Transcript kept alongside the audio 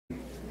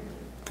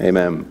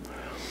Amen.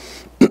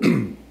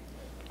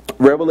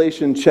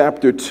 Revelation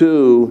chapter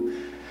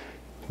 2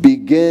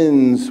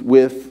 begins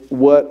with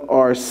what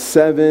are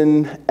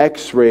 7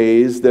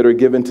 x-rays that are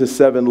given to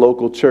 7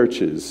 local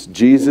churches.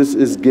 Jesus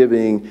is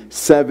giving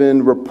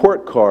 7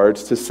 report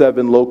cards to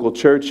 7 local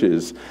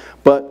churches.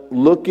 But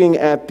looking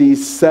at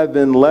these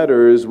 7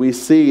 letters, we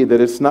see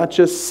that it's not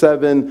just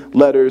 7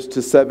 letters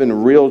to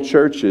 7 real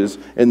churches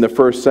in the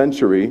first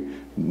century,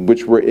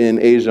 which were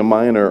in Asia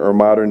Minor or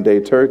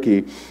modern-day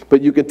Turkey,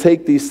 but you could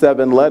take these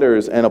 7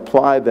 letters and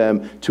apply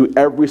them to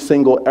every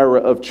single era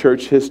of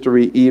church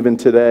history, even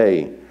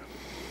today.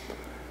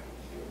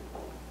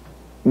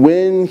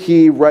 When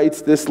he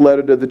writes this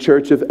letter to the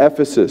church of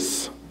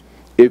Ephesus,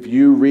 if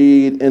you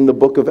read in the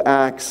book of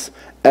Acts,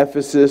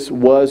 Ephesus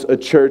was a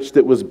church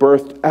that was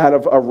birthed out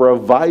of a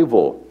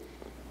revival.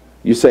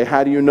 You say,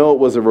 how do you know it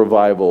was a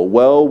revival?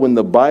 Well, when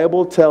the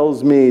Bible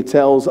tells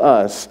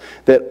us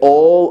that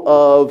all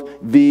of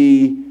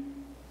the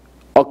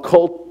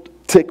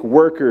occultic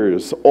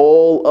workers,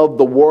 all of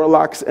the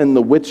warlocks and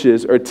the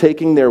witches are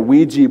taking their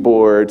Ouija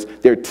boards,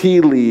 their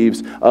tea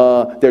leaves,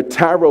 their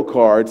tarot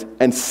cards,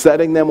 and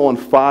setting them on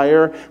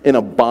fire in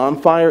a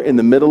bonfire in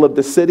the middle of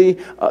the city,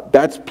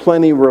 that's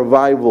plenty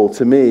revival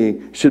to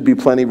me, should be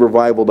plenty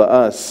revival to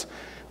us.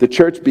 The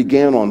church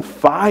began on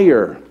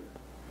fire,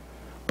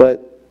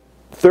 but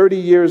 30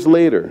 years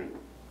later,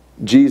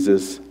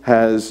 Jesus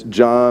has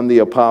John the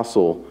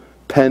Apostle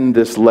pen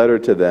this letter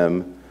to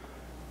them,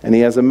 and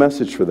he has a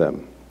message for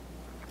them.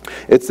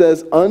 It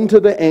says, unto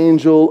the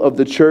angel of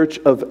the church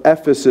of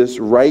Ephesus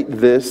write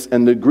this,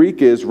 and the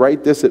Greek is,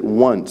 write this at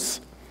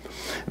once.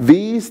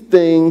 These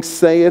things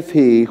saith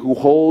he who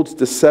holds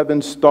the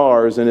 7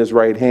 stars in his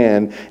right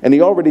hand. And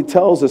he already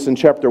tells us in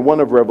chapter 1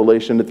 of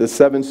Revelation that the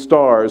 7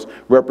 stars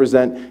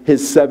represent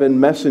his 7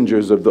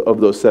 messengers of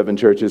those 7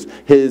 churches,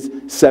 his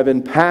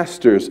 7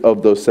 pastors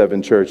of those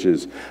 7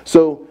 churches.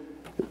 So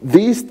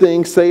these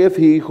things saith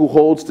he who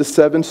holds the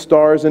 7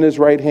 stars in his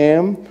right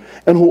hand,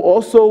 and who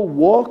also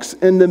walks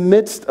in the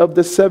midst of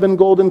the 7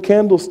 golden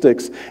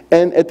candlesticks.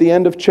 And at the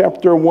end of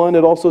chapter 1,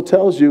 it also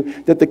tells you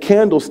that the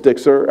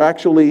candlesticks are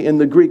actually, in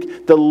the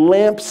Greek, the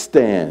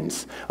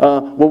lampstands,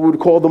 what we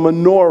would call the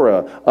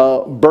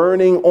menorah,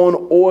 burning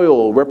on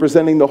oil,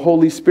 representing the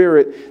Holy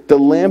Spirit. The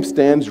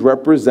lampstands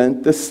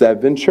represent the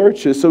 7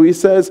 churches. So he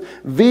says,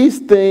 these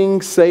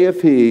things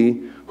saith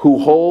he who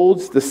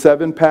holds the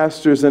 7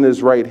 pastors in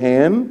his right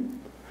hand,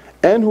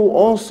 and who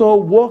also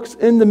walks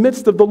in the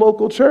midst of the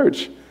local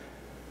church.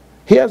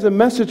 He has a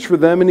message for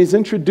them, and he's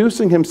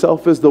introducing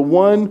himself as the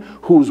one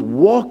who's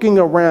walking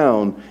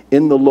around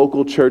in the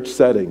local church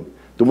setting,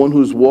 the one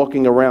who's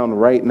walking around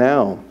right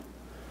now.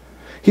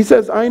 He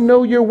says, I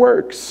know your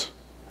works.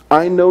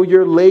 I know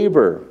your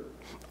labor.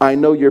 I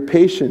know your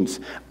patience.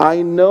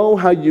 I know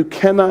how you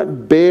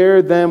cannot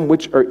bear them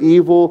which are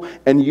evil,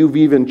 and you've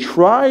even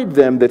tried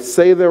them that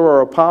say there are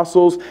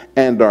apostles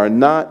and are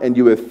not, and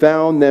you have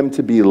found them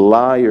to be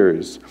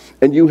liars.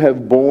 And you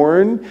have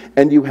borne,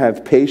 and you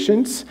have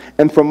patience,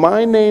 and for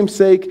my name's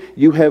sake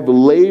you have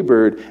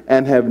labored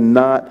and have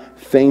not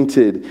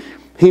fainted.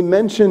 He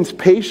mentions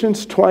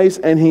patience twice,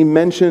 and he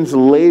mentions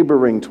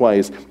laboring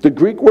twice. The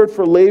Greek word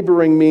for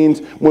laboring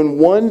means when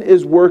one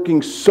is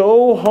working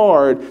so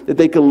hard that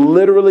they can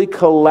literally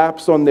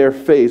collapse on their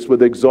face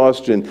with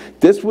exhaustion.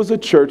 This was a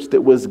church that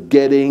was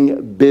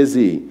getting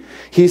busy.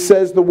 He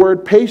says the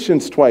word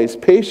patience twice.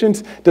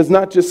 Patience does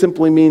not just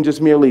simply mean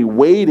just merely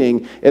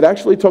waiting. It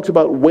actually talks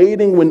about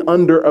waiting when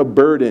under a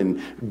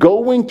burden,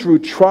 going through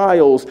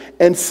trials,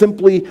 and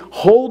simply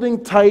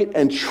holding tight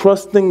and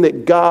trusting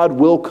that God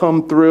will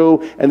come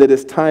through and that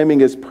his timing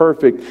is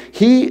perfect.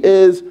 He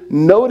is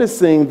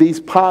noticing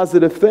these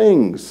positive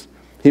things.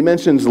 He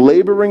mentions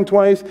laboring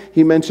twice.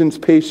 He mentions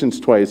patience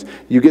twice.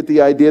 You get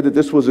the idea that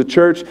this was a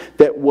church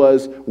that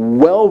was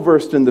well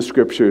versed in the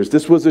scriptures.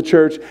 This was a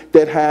church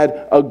that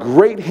had a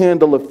great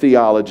handle of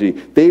theology.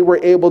 They were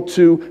able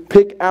to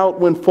pick out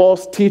when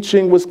false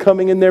teaching was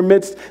coming in their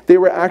midst. They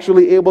were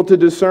actually able to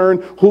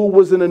discern who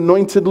was an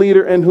anointed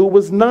leader and who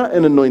was not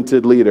an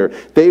anointed leader.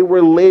 They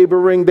were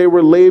laboring. They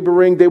were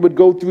laboring. They would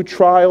go through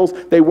trials.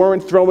 They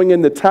weren't throwing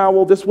in the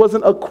towel. This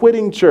wasn't a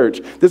quitting church.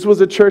 This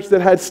was a church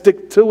that had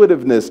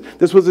stick-to-itiveness.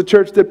 This was a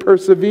church that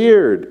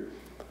persevered.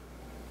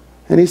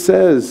 And he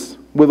says,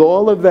 with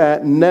all of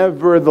that,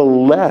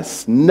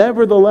 nevertheless,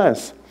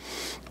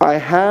 I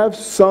have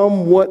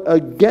somewhat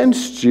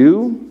against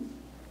you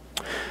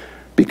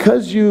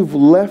because you've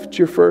left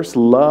your first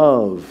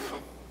love.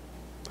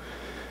 He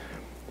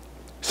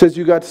says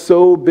you got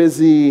so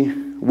busy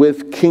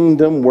with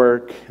kingdom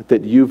work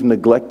that you've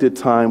neglected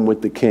time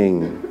with the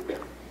King.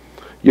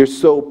 You're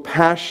so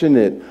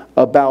passionate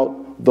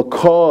about the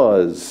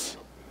cause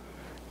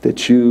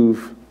that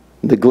you've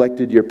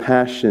neglected your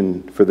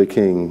passion for the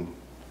King.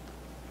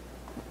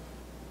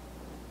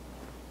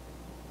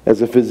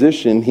 As a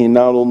physician, he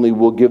not only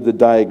will give the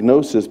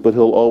diagnosis, but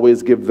he'll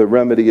always give the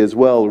remedy as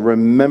well.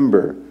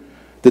 Remember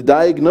The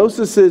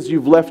diagnosis is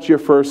you've left your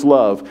first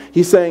love.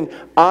 He's saying,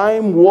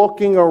 I'm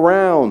walking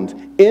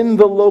around in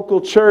the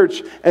local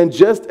church, and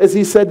just as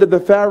he said to the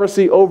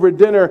Pharisee over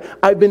dinner,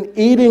 I've been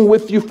eating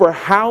with you for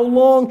how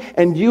long,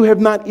 and you have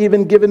not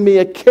even given me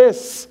a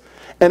kiss.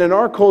 And in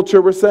our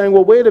culture, we're saying,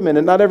 well, wait a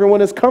minute, not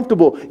everyone is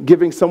comfortable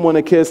giving someone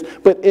a kiss.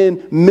 But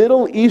in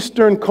Middle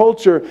Eastern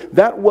culture,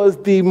 that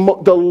was the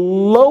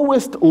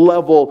lowest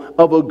level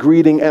of a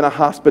greeting and a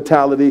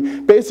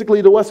hospitality.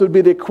 Basically, to us, it would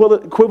be the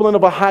equivalent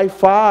of a high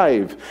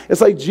five. It's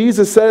like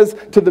Jesus says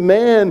to the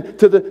man,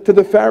 to the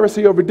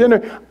Pharisee over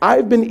dinner,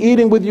 I've been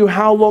eating with you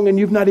how long, and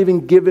you've not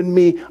even given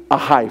me a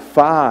high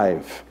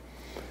five.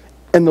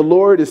 And the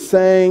Lord is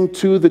saying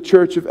to the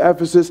church of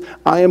Ephesus,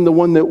 I am the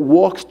one that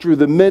walks through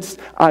the midst.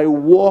 I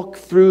walk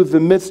through the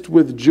midst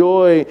with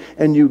joy,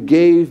 and you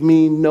gave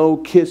me no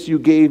kiss. You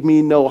gave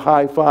me no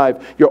high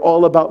five. You're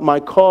all about my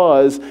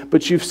cause,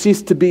 but you've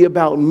ceased to be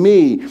about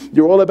me.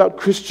 You're all about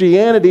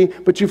Christianity,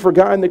 but you've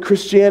forgotten that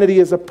Christianity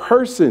is a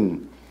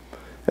person.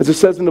 As it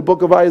says in the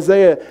book of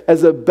Isaiah,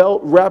 as a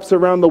belt wraps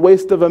around the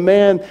waist of a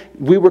man,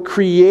 we were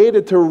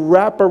created to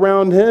wrap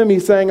around him.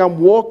 He's saying, I'm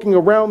walking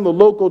around the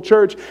local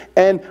church,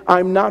 and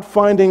I'm not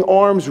finding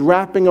arms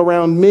wrapping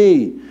around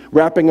me,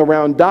 wrapping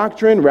around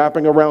doctrine,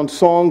 wrapping around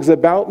songs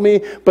about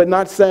me, but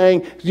not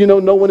saying,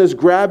 no one is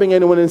grabbing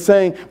anyone and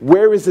saying,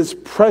 where is his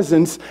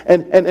presence,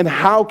 and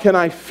how can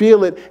I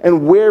feel it,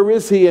 and where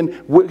is he,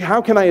 and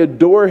how can I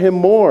adore him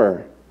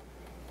more?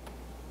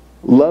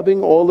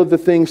 Loving all of the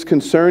things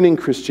concerning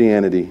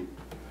Christianity,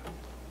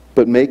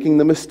 but making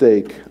the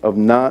mistake of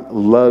not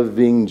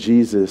loving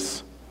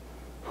Jesus,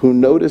 who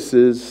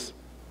notices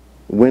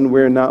when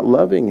we're not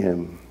loving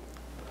him.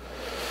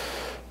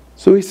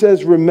 So he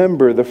says,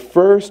 remember the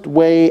first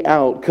way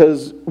out,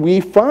 because we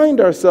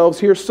find ourselves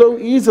here so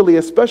easily,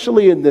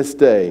 especially in this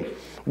day,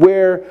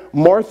 where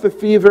Martha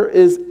fever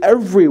is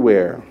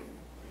everywhere.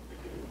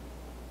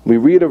 We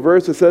read a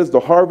verse that says the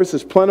harvest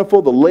is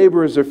plentiful, the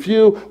laborers are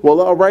few. Well,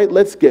 all right,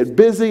 let's get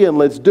busy and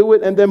let's do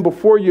it. And then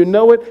before you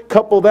know it,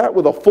 couple that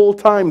with a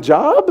full-time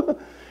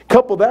job,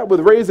 couple that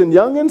with raising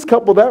youngins,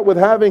 couple that with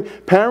having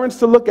parents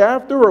to look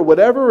after or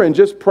whatever, and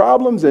just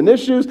problems and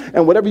issues,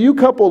 and whatever. You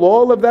couple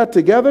all of that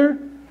together,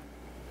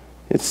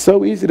 it's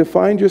so easy to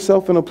find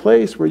yourself in a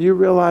place where you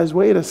realize,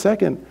 wait a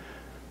second,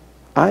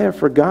 I have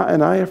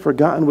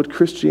forgotten what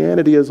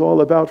Christianity is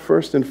all about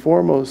first and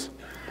foremost.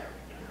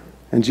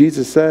 And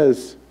Jesus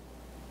says,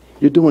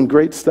 you're doing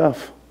great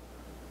stuff.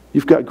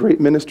 You've got great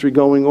ministry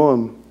going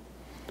on.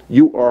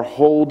 You are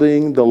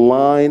holding the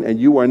line, and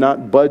you are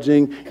not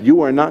budging.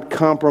 You are not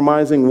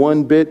compromising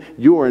one bit.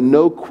 You are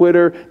no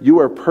quitter.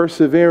 You are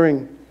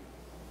persevering.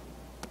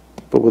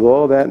 But with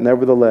all that,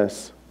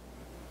 nevertheless,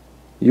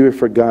 you have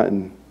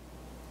forgotten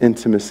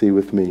intimacy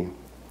with me.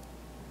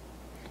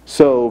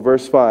 So,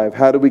 verse 5,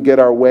 how do we get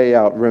our way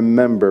out?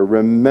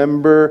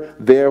 Remember,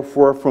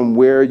 therefore, from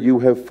where you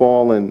have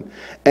fallen,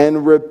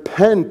 and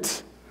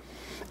repent,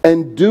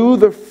 and do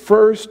the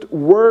first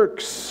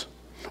works,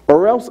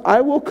 or else I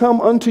will come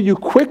unto you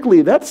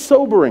quickly. That's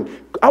sobering.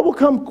 I will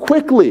come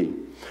quickly.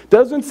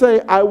 Doesn't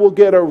say I will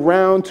get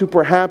around to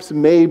perhaps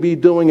maybe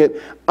doing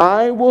it.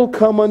 I will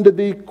come unto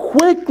thee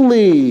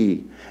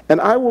quickly,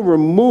 and I will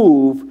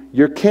remove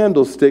your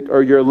candlestick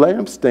or your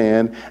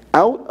lampstand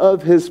out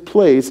of his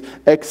place,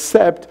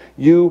 except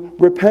you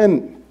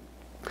repent.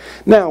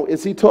 Now,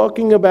 is he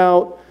talking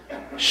about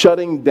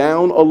shutting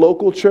down a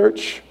local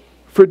church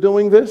for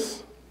doing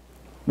this?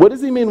 What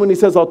does he mean when he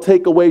says, I'll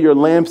take away your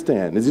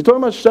lampstand? Is he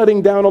talking about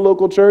shutting down a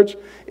local church?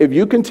 If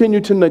you continue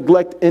to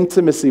neglect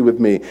intimacy with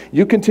me,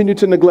 you continue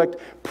to neglect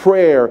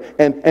prayer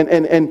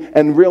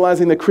and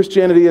realizing that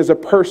Christianity is a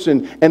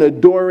person and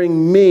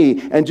adoring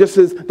me, and just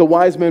as the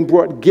wise men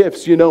brought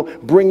gifts,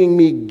 bringing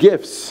me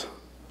gifts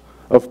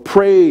of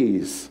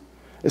praise.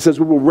 It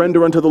says we will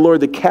render unto the Lord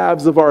the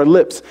calves of our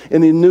lips.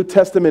 In the New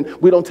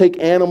Testament, we don't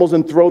take animals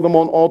and throw them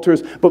on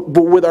altars, but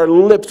with our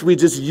lips, we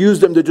just use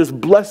them to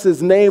just bless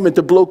his name and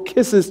to blow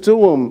kisses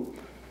to him.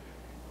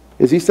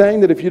 Is he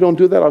saying that if you don't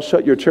do that, I'll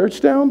shut your church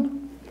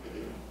down?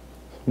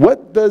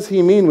 What does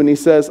he mean when he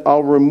says,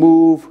 I'll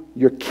remove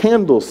your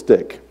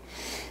candlestick?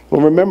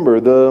 Well, remember,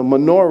 the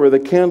menorah, the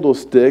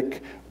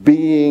candlestick,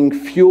 being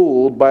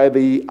fueled by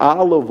the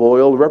olive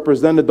oil,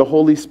 represented the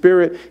Holy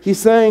Spirit. He's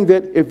saying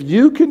that if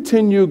you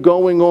continue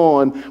going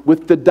on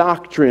with the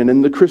doctrine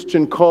and the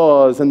Christian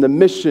cause and the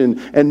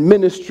mission and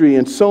ministry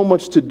and so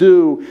much to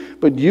do,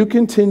 but you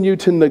continue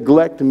to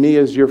neglect me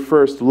as your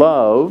first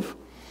love,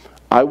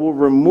 I will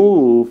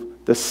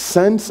remove the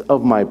sense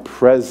of my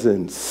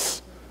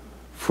presence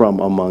from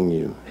among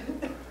you.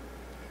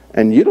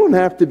 And you don't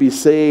have to be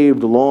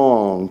saved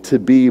long to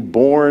be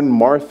born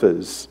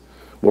Marthas.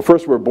 Well,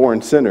 first we're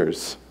born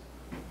sinners,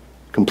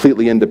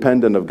 completely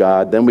independent of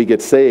God. Then we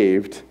get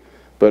saved,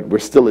 but we're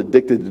still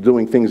addicted to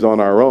doing things on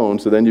our own.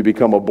 So then you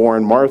become a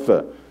born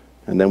Martha.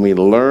 And then we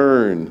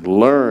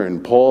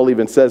learn. Paul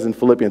even says in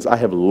Philippians, I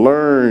have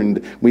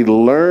learned. We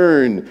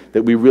learn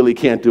that we really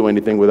can't do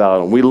anything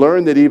without him. We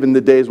learn that even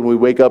the days when we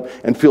wake up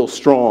and feel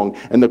strong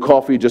and the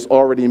coffee just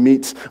already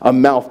meets a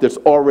mouth that's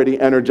already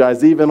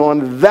energized, even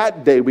on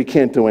that day we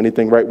can't do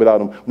anything right without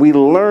him. We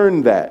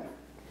learn that.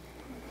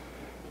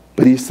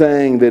 But he's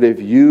saying that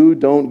if you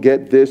don't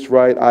get this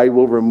right, I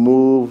will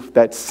remove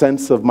that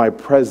sense of my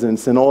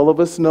presence. And all of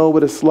us know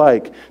what it's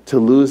like to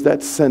lose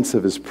that sense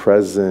of his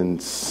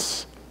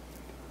presence.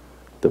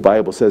 The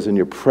Bible says in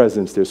your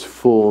presence there's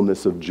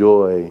fullness of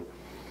joy.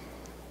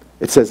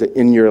 It says that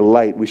in your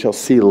light we shall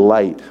see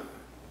light.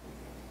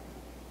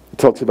 It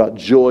talks about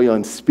joy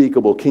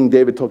unspeakable. King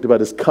David talked about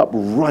his cup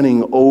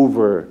running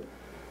over.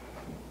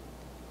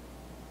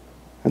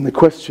 And the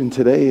question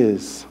today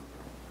is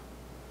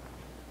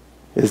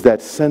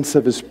that sense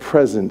of his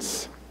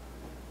presence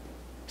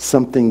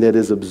something that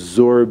is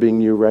absorbing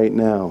you right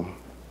now?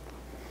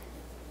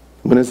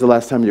 When is the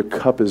last time your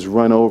cup has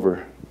run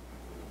over?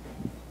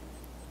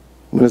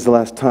 When is the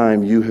last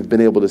time you have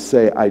been able to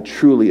say, I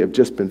truly have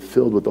just been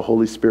filled with the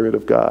Holy Spirit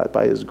of God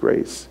by his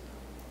grace?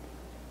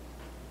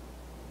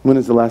 When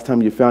is the last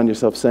time you found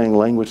yourself saying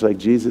language like,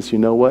 Jesus, you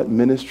know what?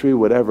 Ministry,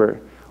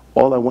 whatever,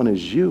 all I want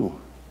is you.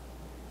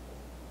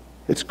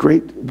 It's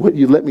great. What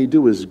you let me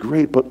do is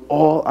great, but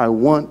all I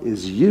want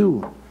is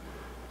you.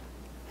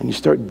 And you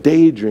start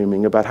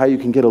daydreaming about how you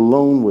can get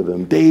alone with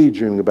him,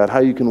 daydreaming about how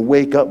you can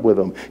wake up with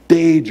him,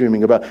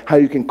 daydreaming about how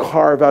you can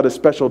carve out a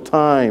special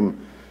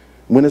time.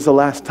 When is the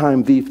last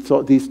time these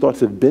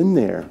thoughts have been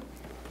there?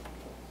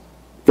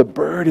 The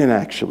burden,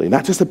 actually,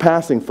 not just a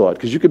passing thought,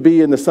 because you could be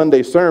in the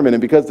Sunday sermon,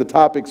 and because the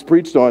topic's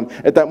preached on,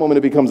 at that moment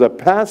it becomes a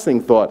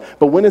passing thought.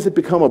 But when has it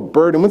become a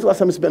burden? When's the last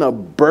time it's been a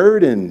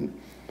burden?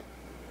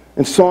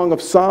 In Song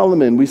of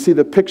Solomon, we see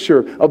the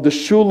picture of the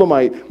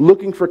Shulamite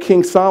looking for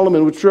King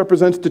Solomon, which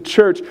represents the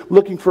church,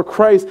 looking for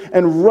Christ,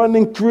 and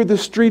running through the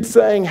streets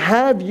saying,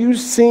 have you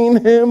seen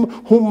him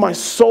whom my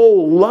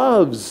soul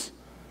loves?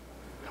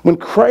 When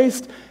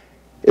Christ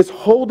is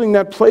holding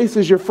that place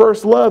as your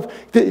first love.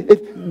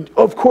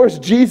 Of course,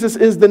 Jesus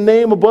is the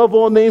name above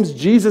all names.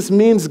 Jesus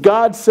means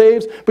God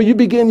saves. But you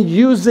begin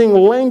using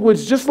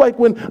language just like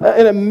when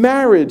in a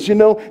marriage,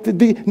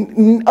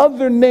 the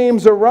other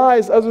names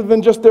arise other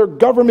than just their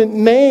government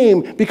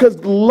name,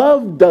 because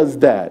love does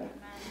that.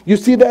 You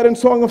see that in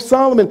Song of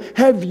Solomon.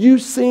 Have you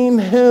seen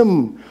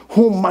him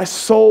whom my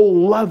soul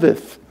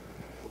loveth?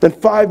 Then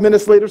 5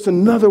 minutes later, it's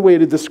another way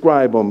to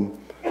describe him.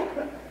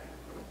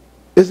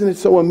 Isn't it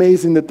so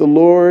amazing that the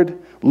Lord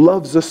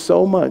loves us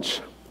so much,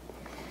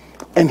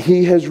 and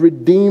he has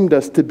redeemed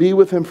us to be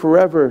with him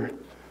forever?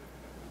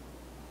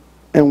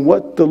 And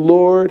what the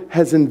Lord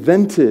has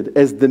invented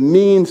as the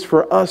means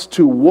for us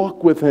to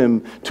walk with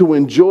him, to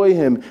enjoy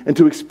him, and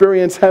to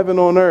experience heaven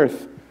on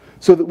earth,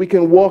 so that we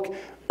can walk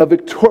a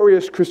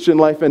victorious Christian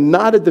life and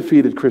not a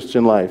defeated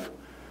Christian life.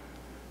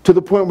 To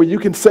the point where you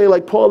can say,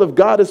 like Paul, if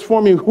God is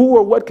for me, who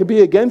or what could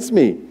be against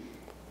me?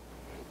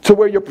 To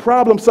where your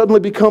problem suddenly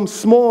becomes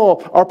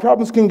small. Our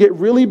problems can get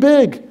really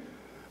big.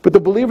 But the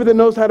believer that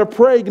knows how to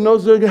pray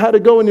knows how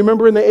to go. And you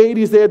remember in the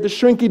 80s, they had the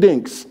shrinky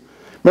dinks.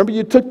 Remember,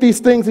 you took these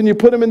things and you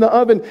put them in the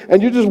oven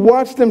and you just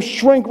watched them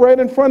shrink right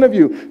in front of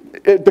you.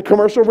 The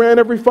commercial ran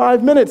every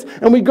 5 minutes.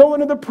 And we go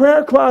into the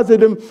prayer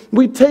closet and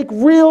we take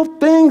real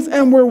things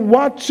and we're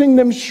watching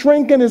them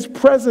shrink in his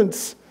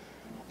presence.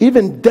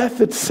 Even death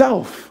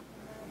itself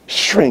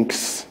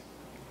shrinks.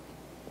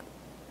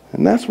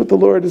 And that's what the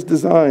Lord has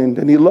designed.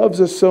 And he loves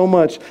us so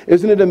much.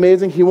 Isn't it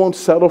amazing? He won't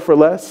settle for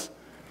less.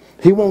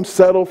 He won't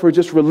settle for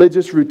just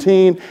religious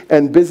routine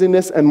and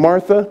busyness and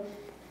Martha.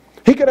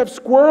 He could have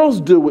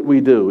squirrels do what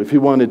we do if he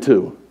wanted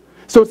to.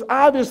 So it's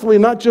obviously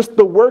not just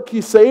the work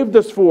he saved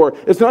us for.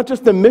 It's not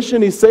just the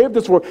mission he saved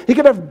us for. He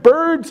could have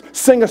birds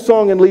sing a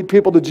song and lead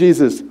people to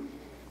Jesus.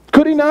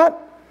 Could he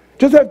not?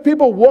 Just have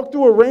people walk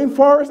through a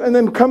rainforest and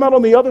then come out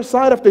on the other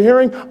side after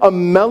hearing a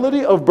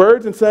melody of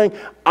birds and saying,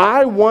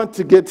 I want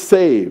to get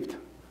saved.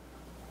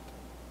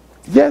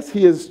 Yes,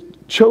 he has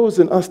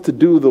chosen us to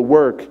do the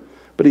work,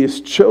 but he has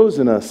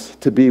chosen us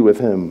to be with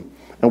him.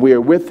 And we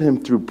are with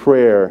him through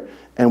prayer,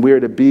 and we are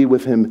to be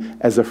with him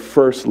as a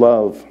first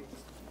love.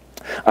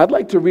 I'd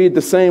like to read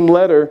the same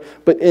letter,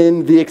 but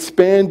in the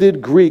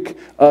expanded Greek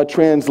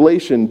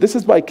translation. This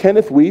is by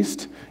Kenneth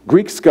Wiest,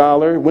 Greek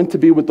scholar, went to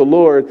be with the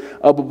Lord.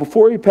 But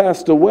before he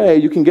passed away,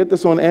 you can get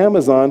this on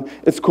Amazon.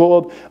 It's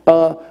called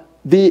an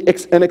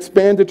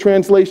expanded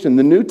translation,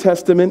 the New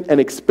Testament, an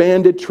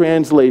expanded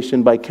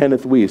translation by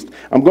Kenneth Wiest.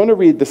 I'm going to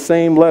read the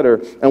same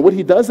letter. And what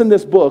he does in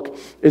this book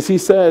is he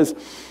says,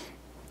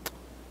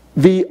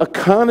 the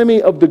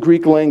economy of the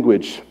Greek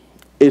language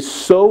is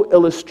so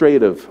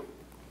illustrative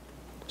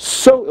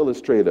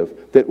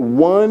that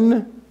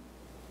one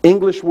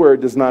English word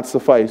does not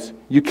suffice.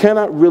 You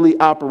cannot really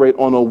operate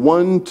on a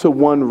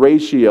 1-to-1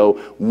 ratio,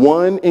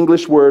 one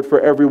English word for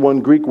every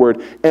one Greek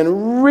word,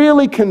 and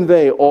really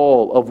convey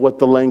all of what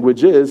the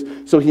language is.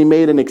 So he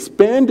made an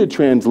expanded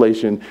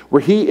translation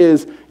where he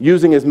is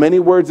using as many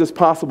words as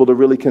possible to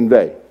really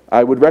convey.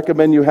 I would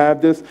recommend you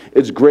have this.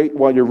 It's great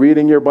while you're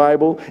reading your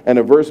Bible and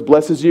a verse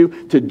blesses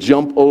you to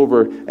jump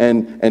over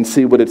and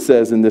see what it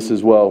says in this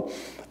as well.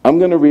 I'm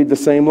going to read the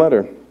same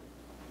letter.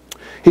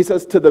 He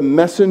says, to the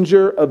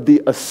messenger of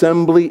the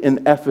assembly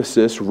in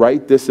Ephesus,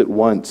 write this at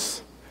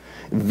once.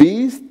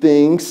 These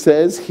things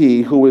says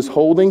he who is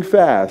holding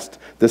fast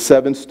the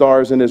 7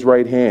 stars in his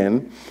right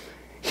hand,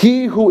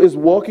 he who is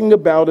walking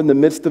about in the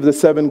midst of the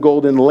 7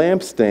 golden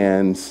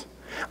lampstands.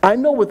 I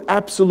know with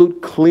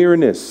absolute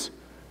clearness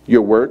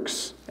your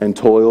works and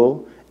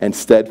toil and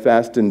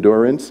steadfast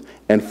endurance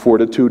and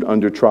fortitude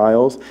under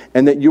trials,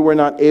 and that you were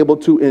not able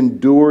to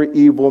endure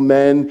evil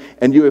men,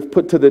 and you have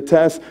put to the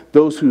test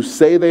those who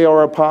say they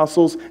are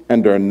apostles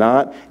and are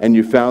not, and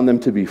you found them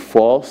to be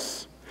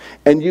false.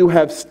 And you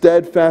have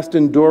steadfast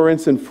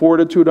endurance and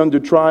fortitude under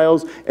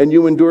trials, and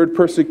you endured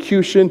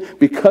persecution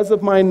because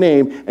of my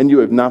name, and you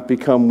have not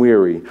become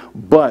weary.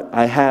 But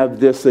I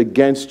have this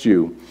against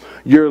you,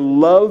 your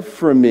love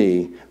for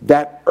me,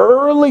 that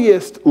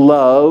earliest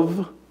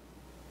love,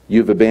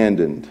 you've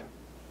abandoned.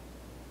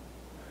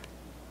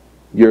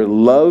 Your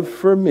love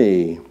for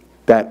me,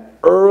 that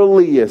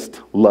earliest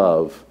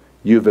love,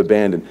 you've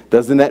abandoned.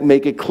 Doesn't that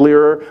make it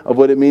clearer of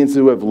what it means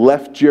to have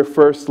left your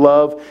first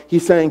love?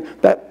 He's saying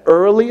that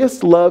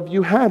earliest love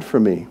you had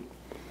for me,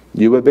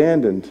 you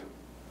abandoned.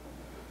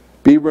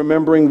 Be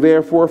remembering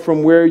therefore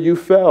from where you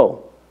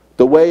fell.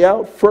 The way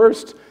out,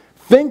 first,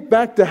 think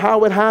back to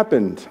how it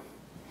happened.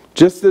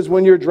 Just as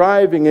when you're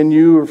driving and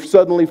you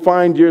suddenly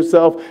find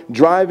yourself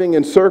driving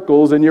in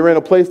circles and you're in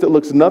a place that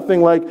looks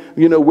nothing like,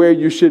 where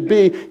you should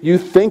be, you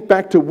think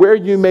back to where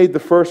you made the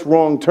first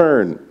wrong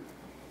turn.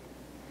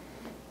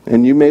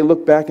 And you may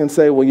look back and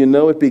say, well,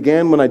 it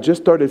began when I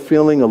just started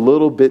feeling a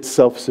little bit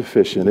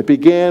self-sufficient. It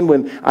began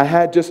when I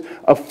had just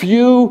a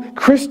few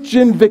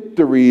Christian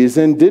victories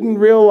and didn't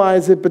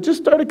realize it, but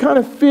just started kind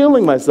of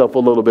feeling myself a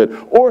little bit.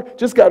 Or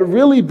just got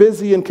really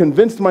busy and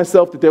convinced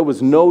myself that there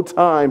was no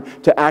time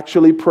to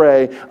actually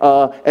pray,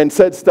 and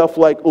said stuff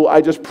like, oh, I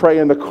just pray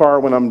in the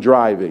car when I'm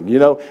driving,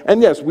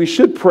 And yes, we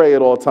should pray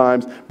at all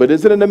times, but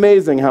isn't it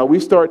amazing how we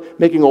start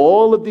making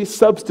all of these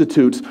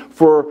substitutes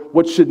for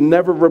what should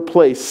never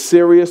replace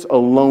serious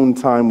alone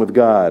time with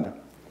God?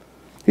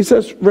 He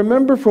says,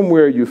 remember from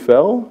where you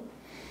fell,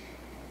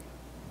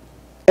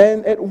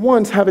 and at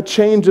once have a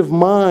change of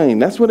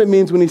mind. That's what it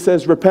means when he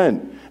says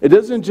repent. It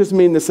doesn't just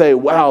mean to say,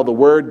 wow, the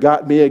word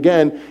got me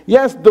again.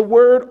 Yes, the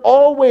word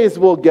always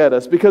will get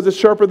us because it's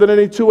sharper than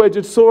any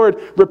two-edged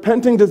sword.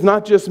 Repenting does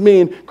not just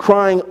mean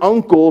crying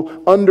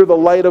uncle under the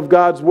light of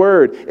God's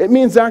word. It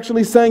means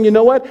actually saying, you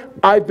know what?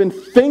 I've been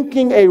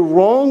thinking a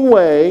wrong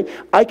way.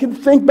 I can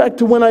think back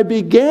to when I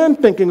began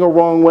thinking a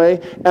wrong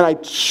way, and I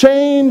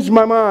changed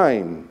my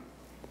mind.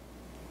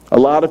 A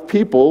lot of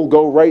people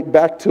go right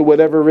back to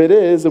whatever it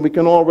is, and we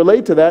can all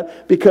relate to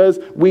that because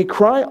we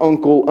cry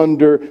uncle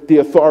under the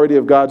authority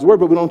of God's word,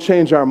 but we don't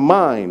change our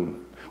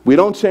mind. We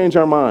don't change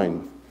our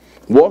mind.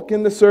 Walk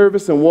in the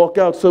service and walk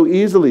out so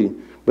easily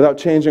without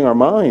changing our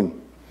mind.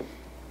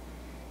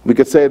 We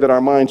could say that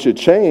our mind should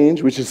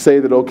change. We should say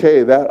that,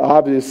 okay, that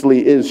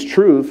obviously is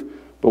truth,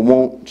 but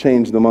won't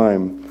change the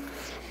mind.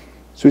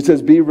 So he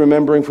says, be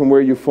remembering from where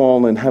you've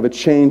fallen, have a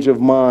change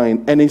of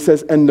mind. And he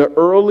says, and the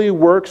early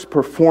works,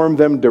 perform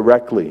them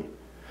directly.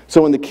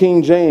 So in the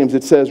King James,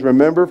 it says,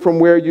 remember from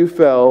where you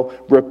fell,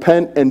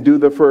 repent and do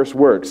the first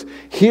works.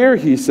 Here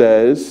he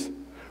says,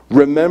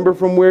 remember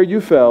from where you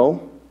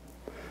fell,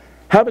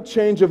 have a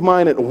change of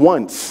mind at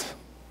once,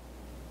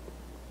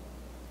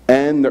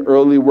 and the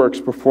early works,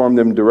 perform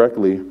them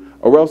directly.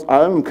 Or else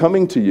I am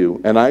coming to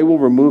you, and I will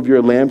remove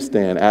your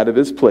lampstand out of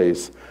his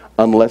place,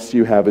 unless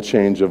you have a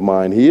change of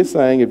mind. He is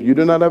saying, if you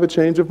do not have a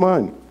change of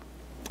mind,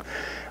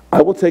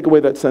 I will take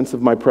away that sense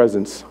of my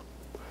presence.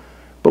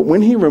 But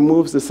when he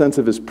removes the sense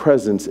of his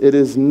presence, it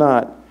is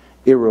not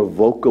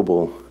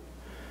irrevocable.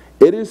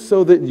 It is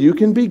so that you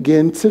can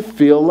begin to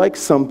feel like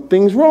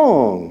something's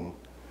wrong.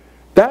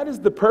 That is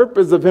the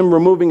purpose of him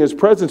removing his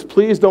presence.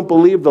 Please don't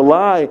believe the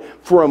lie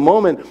for a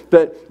moment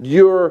that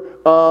you're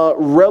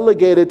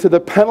relegated to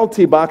the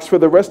penalty box for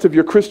the rest of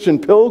your Christian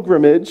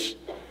pilgrimage,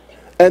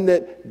 and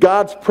that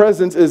God's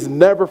presence is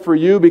never for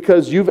you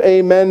because you've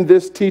amened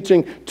this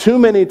teaching too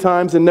many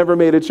times and never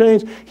made a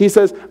change. He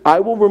says, I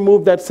will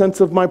remove that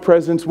sense of my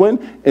presence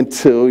when?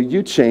 Until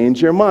you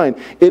change your mind.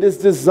 It is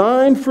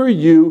designed for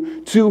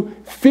you to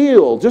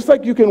feel, just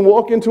like you can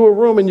walk into a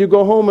room and you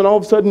go home and all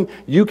of a sudden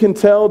you can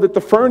tell that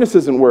the furnace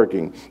isn't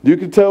working. You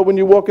can tell when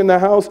you walk in the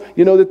house,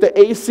 that the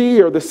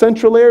AC or the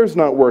central air is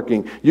not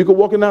working. You can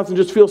walk in the house and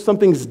just feel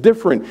something's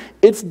different.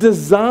 It's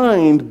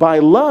designed by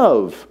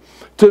love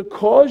to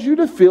cause you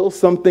to feel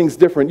something's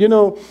different.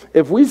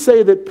 If we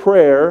say that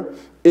prayer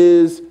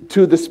is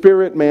to the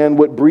spirit man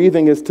what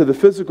breathing is to the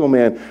physical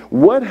man,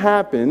 what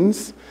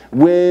happens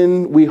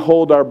when we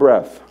hold our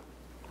breath?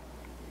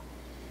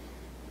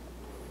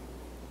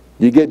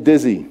 You get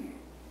dizzy,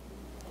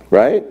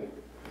 right?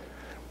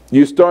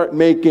 You start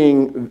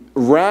making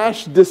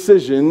rash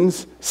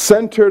decisions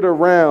centered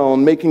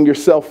around making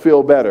yourself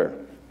feel better,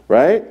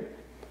 right?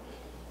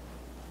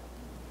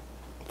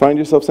 Find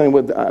yourself saying,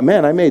 well,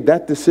 man, I made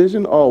that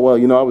decision? Oh, well,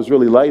 I was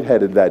really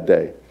lightheaded that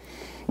day.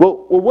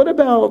 Well, what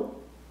about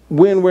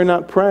when we're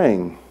not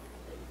praying?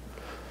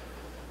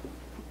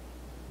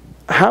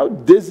 How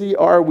dizzy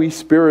are we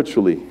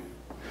spiritually?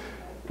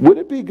 Would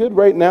it be good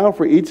right now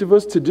for each of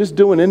us to just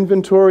do an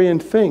inventory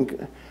and think,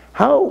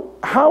 how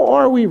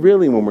are we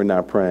really when we're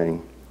not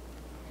praying?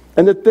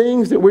 And the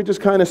things that we're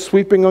just kind of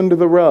sweeping under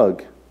the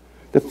rug,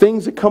 the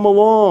things that come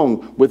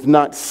along with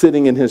not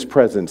sitting in his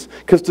presence.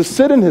 Because to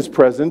sit in his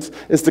presence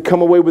is to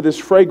come away with his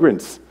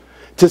fragrance.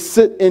 To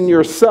sit in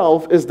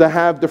yourself is to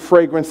have the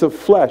fragrance of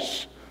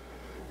flesh.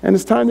 And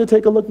it's time to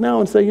take a look now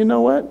and say, you know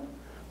what?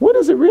 What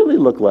does it really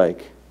look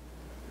like?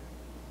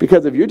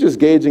 Because if you're just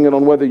gauging it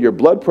on whether your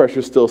blood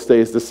pressure still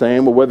stays the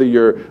same, or whether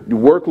your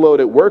workload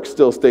at work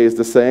still stays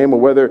the same, or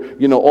whether,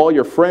 all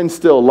your friends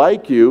still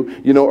like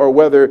you, or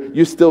whether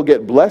you still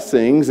get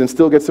blessings and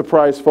still get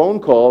surprise phone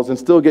calls and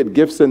still get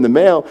gifts in the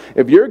mail,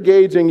 if you're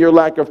gauging your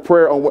lack of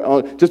prayer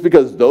on just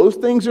because those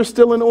things are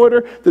still in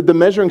order, that the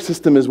measuring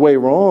system is way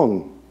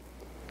wrong.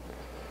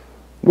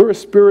 We're a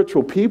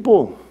spiritual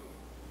people.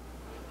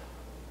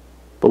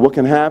 But what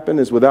can happen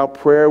is without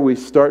prayer, we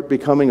start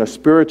becoming a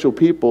spiritual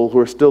people who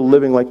are still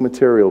living like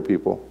material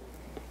people.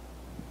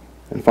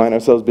 And find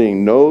ourselves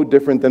being no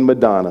different than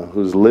Madonna,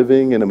 who's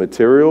living in a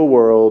material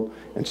world,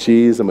 and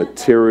she's a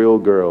material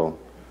girl.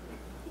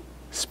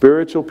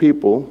 Spiritual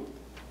people,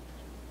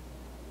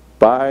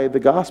 by the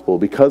gospel,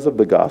 because of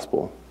the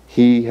gospel,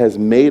 he has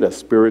made us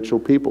spiritual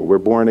people. We're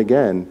born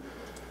again,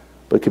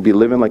 but could be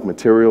living like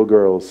material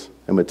girls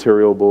and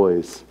material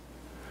boys.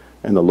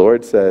 And the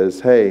Lord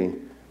says, hey,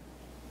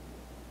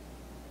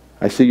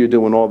 I see you're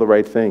doing all the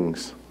right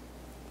things.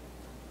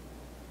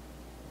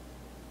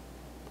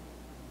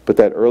 But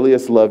that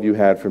earliest love you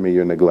had for me,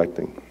 you're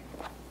neglecting.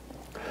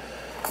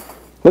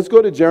 Let's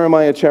go to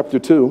Jeremiah chapter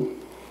 2.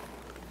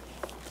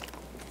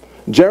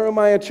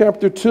 Jeremiah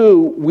chapter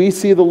 2, we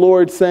see the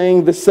Lord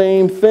saying the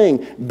same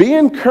thing. Be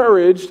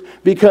encouraged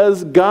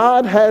because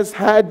God has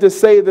had to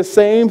say the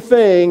same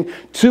thing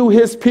to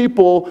his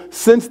people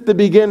since the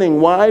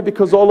beginning. Why?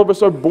 Because all of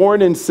us are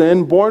born in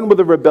sin, born with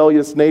a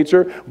rebellious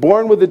nature,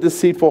 born with a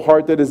deceitful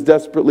heart that is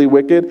desperately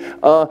wicked,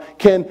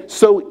 can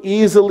so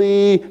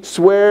easily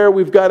swear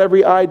we've got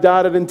every I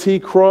dotted and T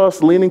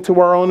crossed, leaning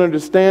to our own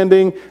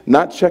understanding,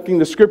 not checking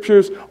the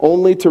scriptures,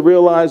 only to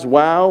realize,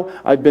 wow,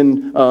 I've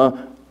been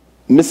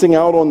missing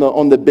out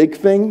on the big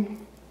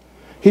thing.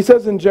 He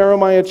says in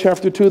Jeremiah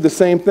chapter 2 the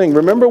same thing.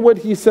 Remember what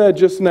he said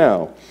just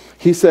now.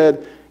 He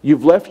said,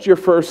 you've left your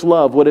first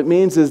love. What it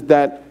means is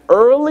that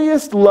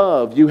earliest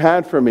love you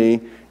had for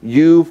me,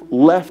 you've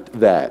left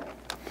that.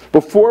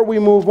 Before we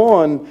move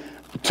on,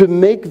 to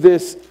make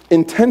this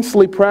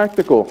intensely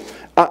practical,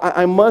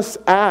 I must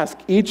ask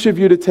each of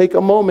you to take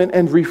a moment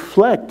and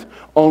reflect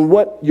on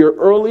what your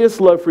earliest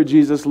love for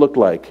Jesus looked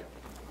like.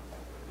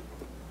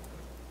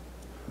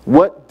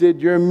 What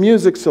did your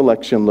music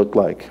selection look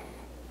like?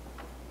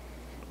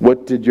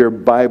 What did your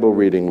Bible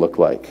reading look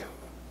like?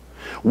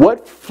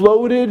 What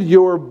floated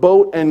your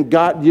boat and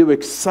got you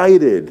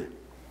excited?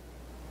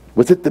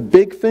 Was it the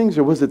big things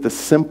or was it the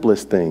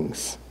simplest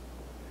things?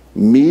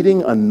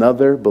 Meeting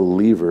another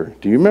believer.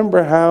 Do you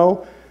remember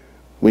how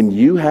when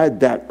you had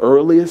that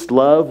earliest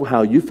love,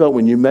 how you felt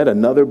when you met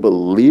another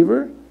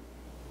believer?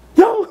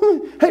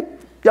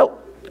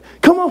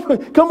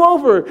 Come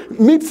over,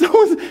 meet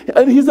someone,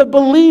 and he's a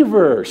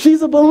believer,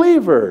 she's a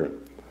believer.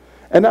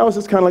 And now it's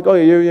just kind of like, oh,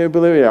 you're a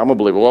believer? Yeah, I'm a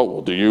believer.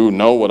 Well, do you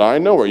know what I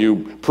know? Are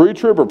you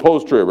pre-trib or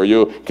post-trib? Are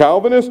you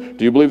Calvinist?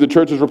 Do you believe the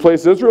church has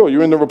replaced Israel? Are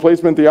you into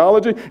replacement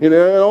theology? And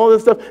all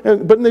this stuff.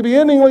 But in the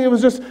beginning, it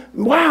was just,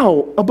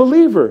 wow, a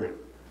believer.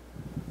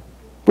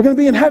 We're going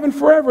to be in heaven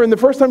forever. And the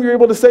first time you're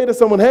able to say to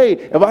someone, hey,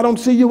 if I don't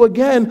see you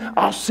again,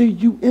 I'll see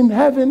you in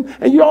heaven.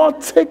 And you're all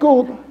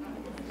tickled.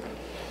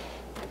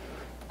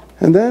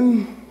 And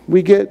then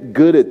we get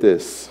good at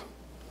this.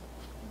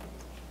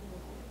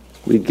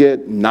 We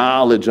get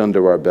knowledge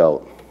under our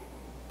belt.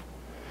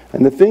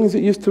 And the things that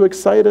used to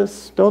excite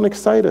us don't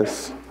excite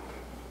us.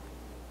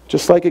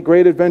 Just like a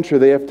great adventure,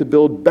 they have to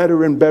build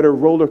better and better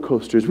roller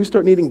coasters. We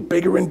start needing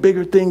bigger and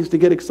bigger things to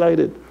get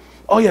excited.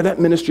 Oh yeah, that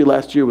ministry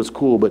last year was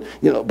cool, but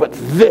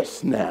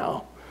this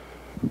now.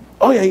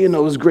 Oh yeah, it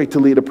was great to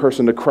lead a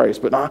person to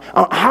Christ, but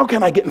how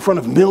can I get in front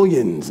of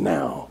millions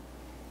now?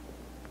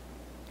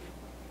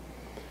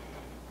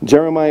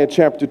 Jeremiah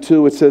chapter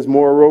 2, it says,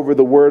 moreover,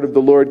 the word of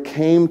the Lord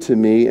came to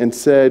me and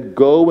said,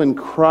 go and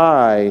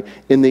cry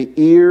in the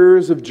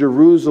ears of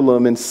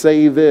Jerusalem and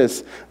say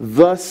this,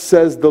 thus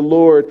says the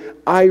Lord,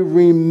 I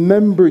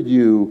remember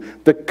you,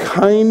 the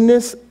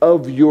kindness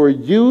of your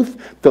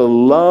youth, the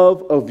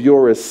love of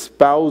your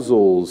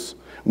espousals,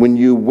 when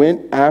you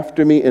went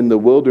after me in the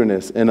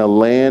wilderness, in a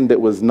land that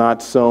was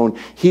not sown.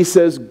 He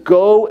says,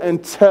 go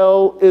and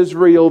tell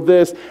Israel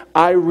this,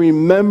 I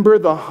remember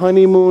the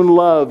honeymoon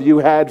love you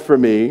had for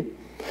me.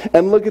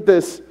 And look at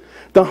this,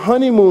 the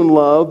honeymoon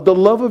love, the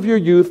love of your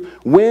youth,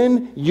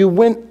 when you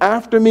went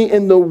after me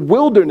in the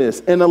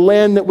wilderness, in a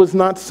land that was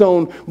not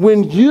sown,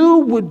 when you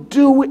would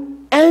do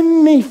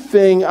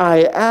anything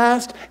I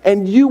asked,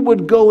 and you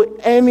would go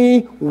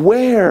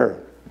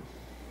anywhere.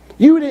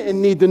 You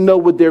didn't need to know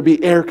would there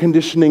be air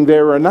conditioning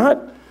there or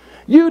not.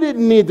 You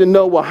didn't need to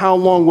know, well, how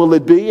long will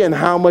it be, and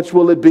how much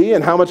will it be,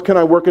 and how much can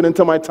I work it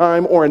into my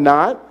time or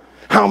not?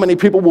 How many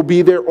people will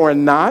be there or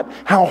not?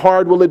 How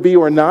hard will it be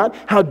or not?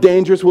 How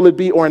dangerous will it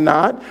be or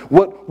not?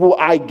 What will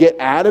I get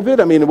out of it?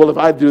 I mean, well, if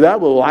I do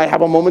that, will I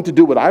have a moment to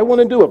do what I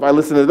want to do? If I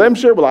listen to them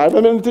share, will I have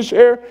a minute to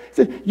share?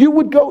 You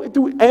would go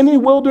through any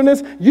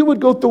wilderness. You would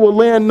go through a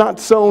land not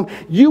sown.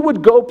 You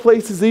would go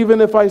places even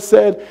if I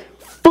said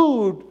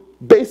food,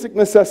 basic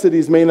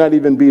necessities may not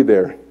even be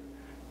there.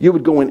 You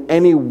would go in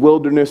any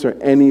wilderness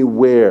or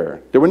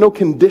anywhere. There were no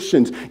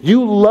conditions.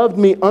 You loved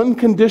me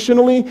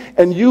unconditionally,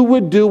 and you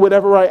would do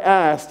whatever I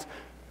asked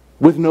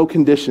with no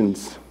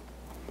conditions.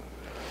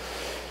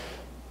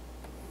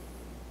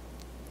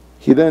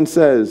 He then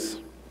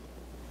says,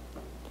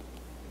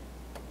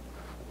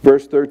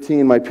 verse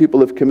 13, my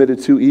people have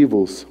committed two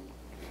evils.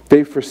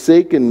 They've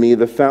forsaken me,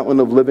 the fountain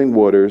of living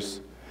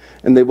waters,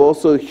 and they've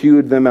also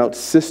hewed them out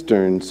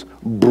cisterns,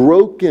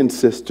 broken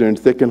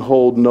cisterns that can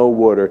hold no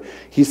water.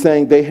 He's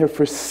saying they have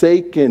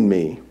forsaken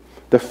me,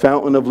 the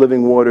fountain of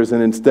living waters,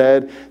 and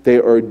instead they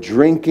are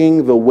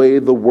drinking the way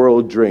the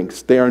world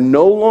drinks. They are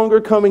no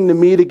longer coming to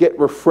me to get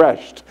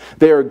refreshed.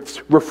 They're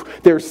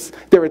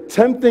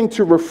attempting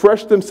to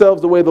refresh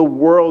themselves the way the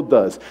world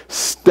does.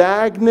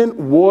 Stagnant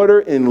water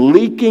in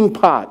leaking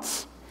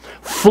pots.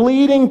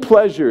 Fleeting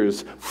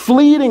pleasures,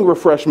 fleeting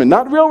refreshment,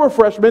 not real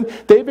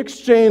refreshment. They've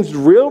exchanged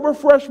real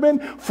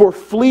refreshment for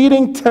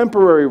fleeting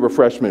temporary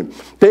refreshment.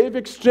 They've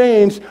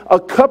exchanged a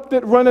cup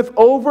that runneth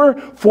over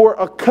for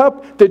a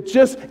cup that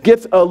just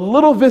gets a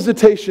little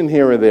visitation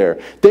here or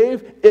there.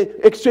 They've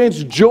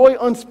exchanged joy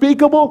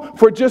unspeakable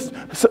for just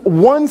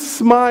one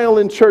smile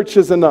in church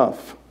is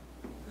enough.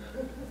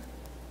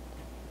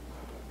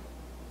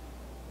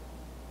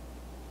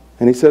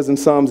 And he says in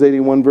Psalms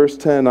 81, verse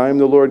 10, I am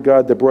the Lord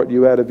God that brought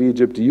you out of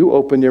Egypt. You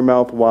open your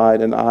mouth wide,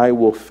 and I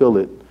will fill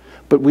it.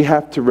 But we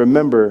have to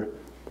remember,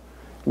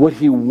 what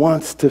he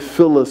wants to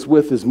fill us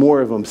with is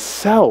more of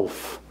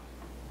himself.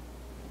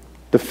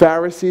 The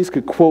Pharisees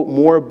could quote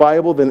more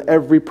Bible than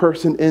every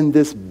person in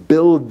this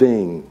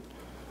building,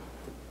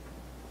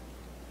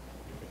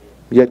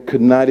 yet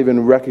could not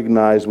even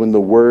recognize when the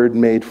Word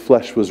made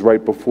flesh was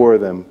right before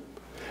them.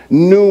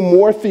 Knew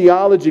more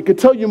theology, could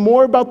tell you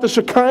more about the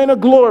Shekinah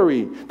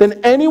glory than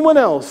anyone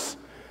else,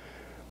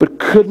 but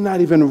could not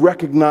even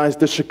recognize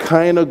the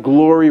Shekinah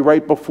glory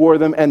right before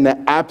them and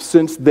the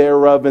absence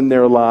thereof in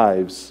their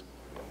lives.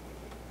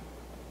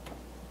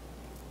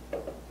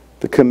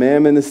 The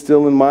commandment is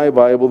still in my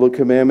Bible, the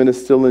commandment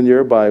is still in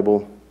your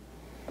Bible,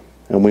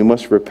 and we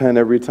must repent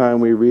every time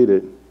we read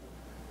it.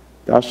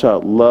 Thou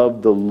shalt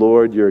love the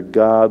Lord your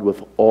God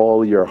with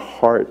all your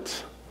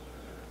heart,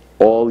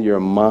 all your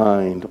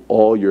mind,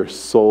 all your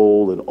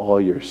soul, and all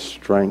your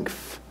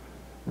strength.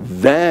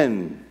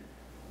 Then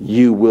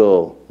you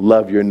will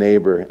love your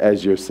neighbor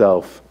as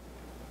yourself.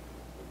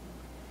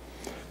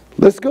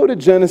 Let's go to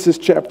Genesis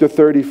chapter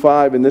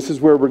 35, and this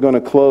is where we're going to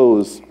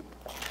close.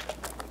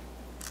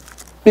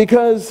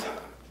 Because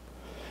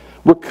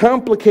we're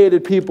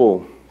complicated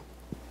people.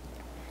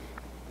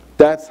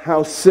 That's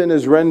how sin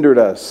has rendered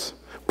us.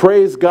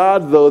 Praise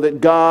God, though,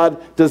 that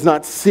God does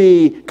not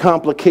see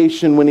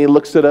complication when he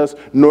looks at us,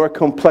 nor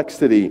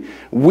complexity.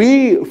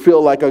 We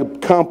feel like a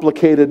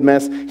complicated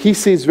mess. He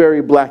sees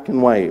very black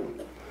and white.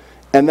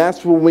 And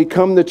that's when we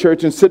come to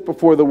church and sit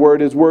before the Word,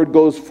 his Word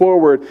goes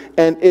forward,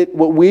 and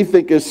what we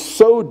think is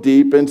so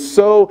deep and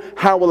so,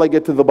 how will I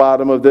get to the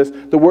bottom of this?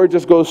 The Word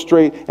just goes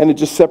straight, and it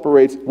just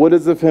separates what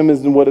is of him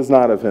and what is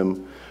not of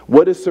him.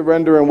 What is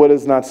surrender and what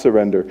is not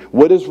surrender?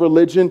 What is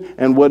religion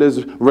and what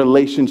is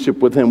relationship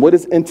with him? What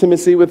is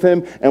intimacy with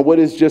him and what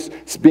is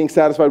just being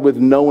satisfied with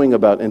knowing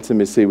about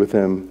intimacy with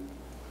him?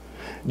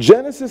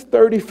 Genesis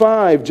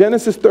 35,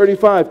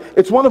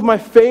 it's one of my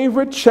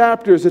favorite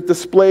chapters. It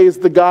displays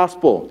the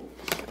gospel.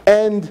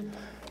 And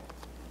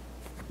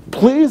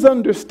please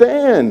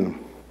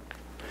understand,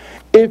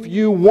 if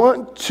you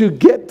want to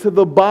get to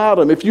the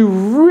bottom, if you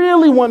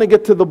really want to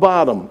get to the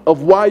bottom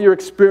of why you're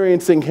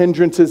experiencing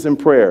hindrances in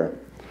prayer,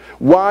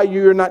 why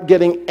you're not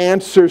getting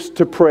answers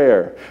to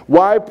prayer,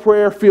 why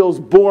prayer feels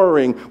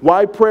boring,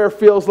 why prayer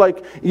feels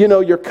like,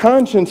 your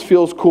conscience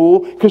feels cool,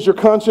 because your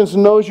conscience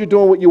knows you're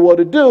doing what you ought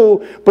to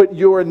do, but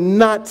you're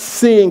not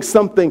seeing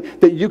something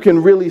that you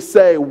can really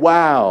say,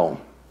 wow,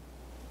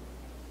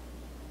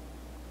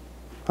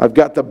 I've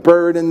got the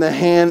bird in the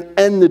hand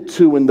and the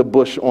two in the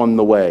bush on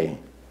the way.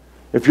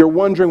 If you're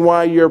wondering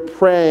why your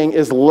praying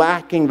is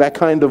lacking that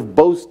kind of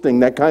boasting,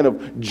 that kind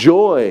of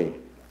joy,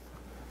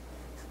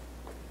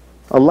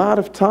 a lot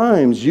of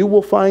times you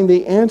will find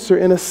the answer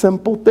in a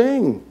simple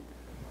thing.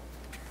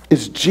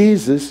 Is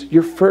Jesus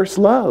your first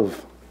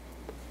love?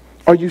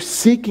 Are you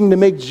seeking to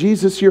make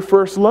Jesus your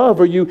first love?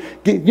 Are you,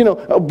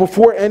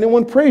 before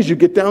anyone prays, you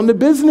get down to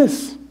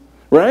business,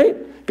 right?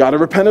 Got to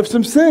repent of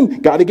some sin.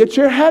 Got to get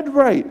your head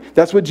right.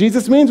 That's what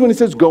Jesus means when he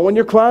says, go in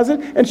your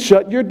closet and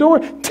shut your door.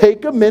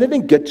 Take a minute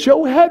and get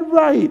your head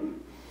right.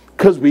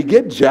 Because we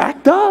get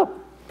jacked up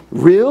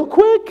real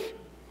quick.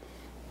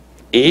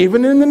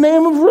 Even in the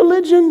name of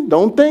religion.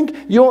 Don't think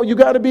you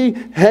got to be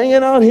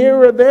hanging out here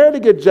or there to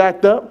get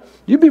jacked up.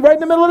 You be right in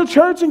the middle of the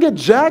church and get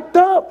jacked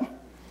up.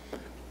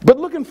 But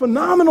looking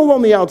phenomenal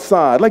on the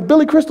outside. Like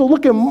Billy Crystal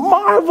looking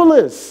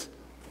marvelous.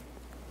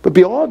 But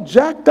be all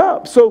jacked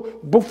up. So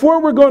before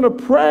we're going to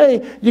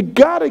pray, you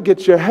got to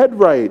get your head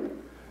right.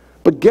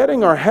 But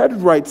getting our head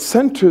right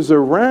centers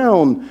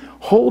around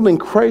holding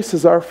Christ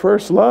as our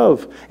first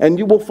love. And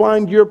you will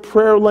find your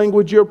prayer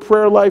language, your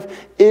prayer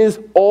life is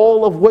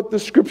all of what the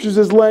scriptures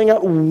is laying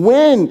out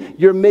when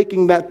you're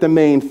making that the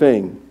main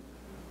thing.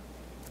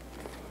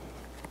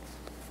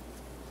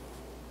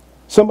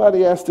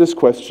 Somebody asked this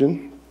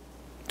question.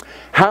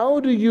 How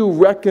do you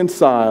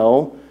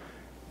reconcile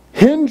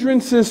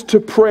hindrances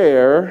to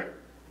prayer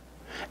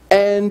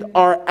and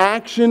our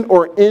action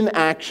or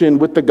inaction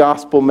with the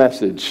gospel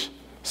message?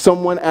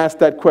 Someone asked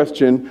that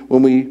question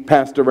when we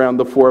passed around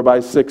the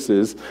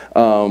 4x6s.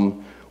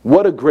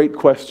 What a great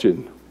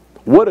question.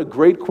 What a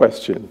great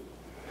question.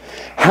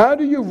 How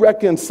do you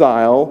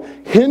reconcile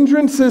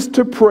hindrances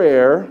to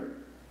prayer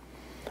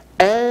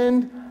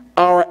and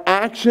our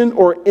action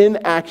or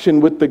inaction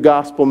with the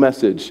gospel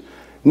message?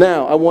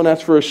 Now, I won't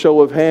ask for a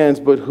show of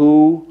hands, but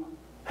who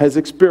has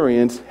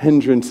experienced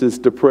hindrances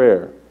to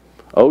prayer?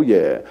 Oh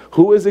yeah.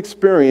 Who has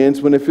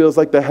experienced when it feels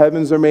like the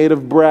heavens are made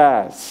of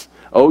brass?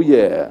 Oh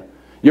yeah.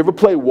 You ever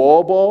play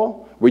wall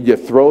ball, where you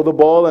throw the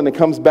ball and it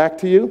comes back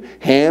to you?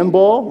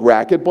 Handball,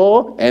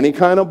 racquetball, any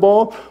kind of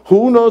ball?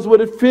 Who knows what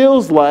it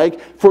feels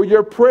like for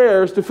your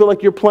prayers to feel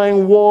like you're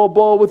playing wall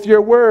ball with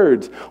your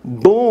words?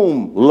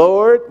 Boom,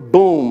 Lord,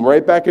 boom,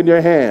 right back in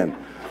your hand.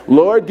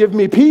 Lord, give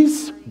me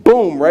peace,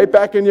 boom, right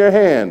back in your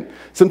hand.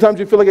 Sometimes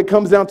you feel like it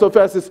comes down so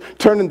fast it's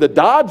turning the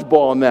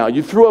dodgeball now.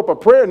 You threw up a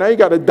prayer, now you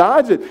got to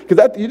dodge it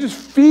because you just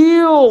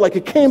feel like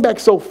it came back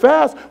so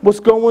fast. What's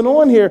going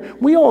on here?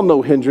 We all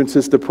know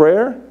hindrances to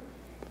prayer.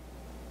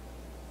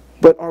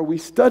 But are we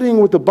studying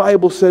what the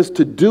Bible says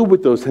to do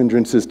with those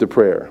hindrances to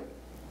prayer?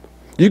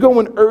 You go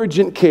in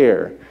urgent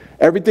care.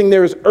 Everything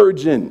there is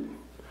urgent.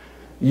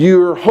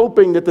 You're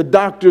hoping that the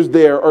doctors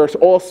there are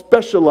all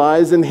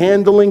specialized in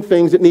handling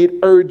things that need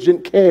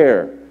urgent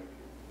care.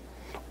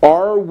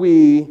 Are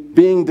we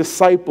being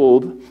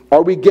discipled?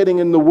 Are we getting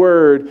in the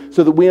Word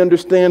so that we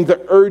understand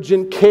the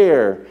urgent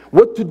care?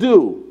 What to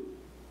do?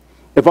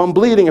 If I'm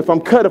bleeding, if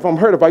I'm cut, if I'm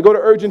hurt, if I go to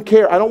urgent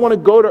care, I don't want to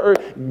go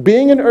to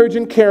being in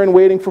urgent care and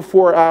waiting for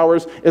 4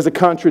 hours is a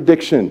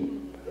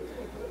contradiction.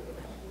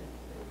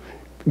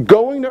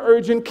 Going to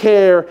urgent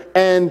care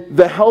and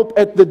the help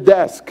at the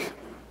desk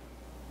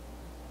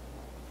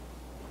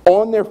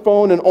on their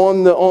phone and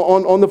on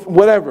the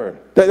whatever,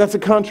 that's a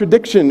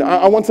contradiction.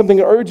 I want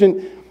something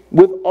urgent.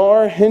 With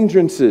our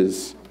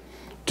hindrances,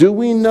 do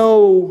we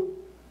know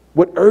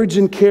what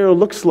urgent care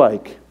looks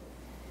like?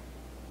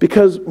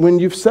 Because when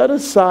you've set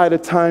aside a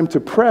time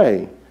to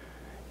pray,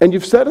 and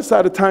you've set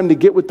aside a time to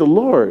get with the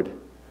Lord,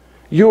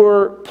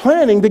 you're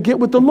planning to get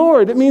with the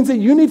Lord. It means that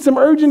you need some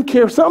urgent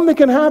care, something that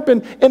can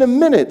happen in a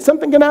minute,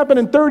 something can happen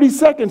in 30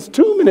 seconds,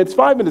 2 minutes,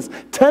 5 minutes,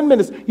 10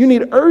 minutes. You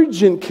need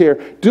urgent care.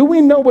 Do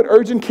we know what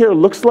urgent care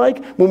looks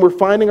like when we're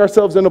finding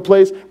ourselves in a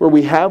place where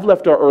we have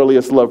left our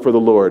earliest love for the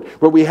Lord,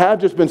 where we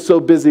have just been so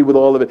busy with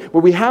all of it,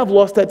 where we have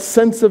lost that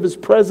sense of His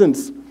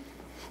presence?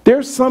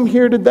 There's some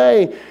here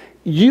today,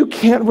 you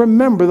can't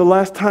remember the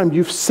last time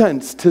you've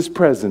sensed His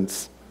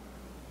presence.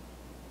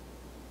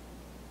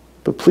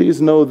 But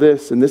please know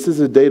this, and this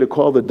is a day to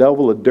call the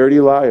devil a dirty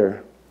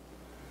liar.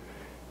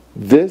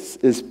 This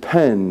is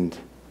penned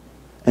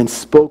and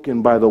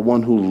spoken by the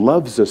one who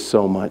loves us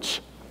so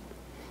much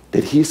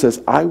that He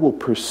says, I will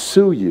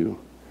pursue you,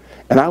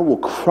 and I will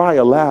cry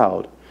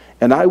aloud,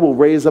 and I will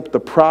raise up the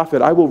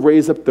prophet, I will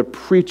raise up the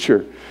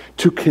preacher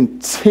to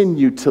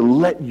continue to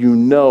let you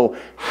know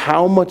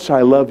how much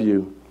I love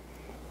you.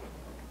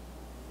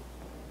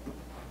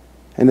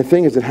 And the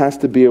thing is, it has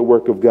to be a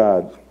work of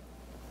God.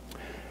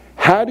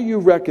 How do you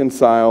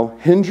reconcile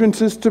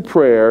hindrances to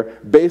prayer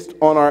based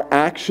on our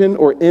action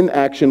or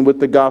inaction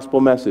with the gospel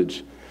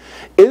message?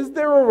 Is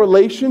there a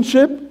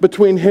relationship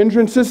between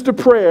hindrances to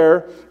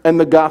prayer and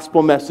the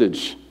gospel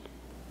message?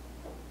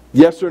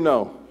 Yes or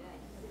no?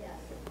 Yes.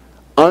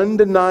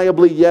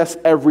 Undeniably yes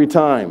every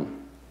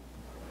time.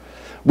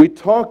 We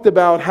talked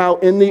about how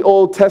in the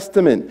Old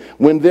Testament,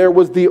 when there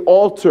was the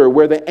altar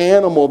where the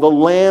animal, the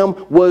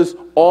lamb, was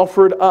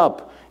offered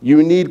up,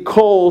 you need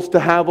coals to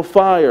have a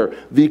fire.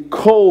 The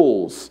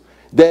coals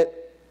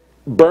that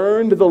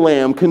burned the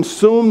lamb,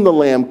 consumed the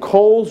lamb,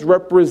 coals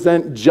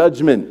represent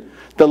judgment.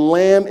 The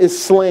lamb is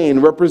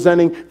slain,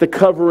 representing the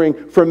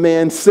covering for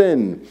man's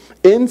sin.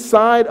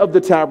 Inside of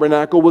the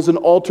tabernacle was an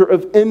altar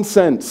of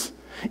incense.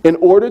 In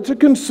order to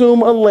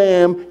consume a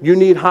lamb, you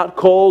need hot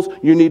coals,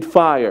 you need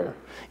fire.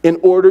 In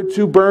order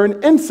to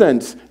burn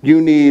incense, you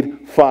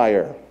need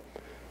fire.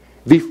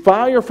 The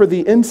fire for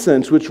the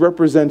incense, which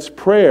represents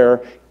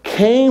prayer,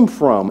 came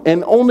from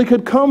and only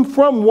could come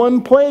from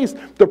one place.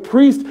 The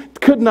priest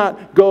could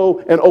not go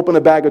and open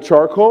a bag of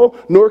charcoal,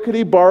 nor could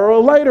he borrow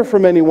a lighter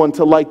from anyone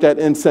to light that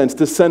incense,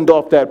 to send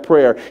off that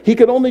prayer. He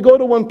could only go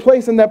to one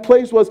place, and that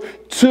place was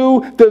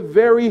to the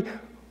very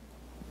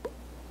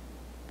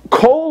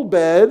coal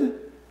bed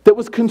that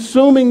was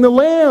consuming the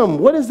lamb.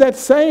 What is that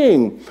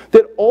saying?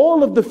 That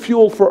all of the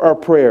fuel for our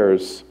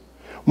prayers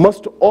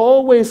must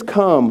always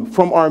come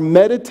from our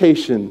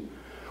meditation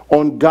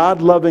on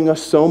God loving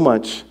us so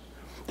much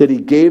that he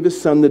gave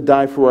his son to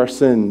die for our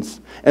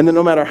sins. And that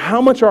no matter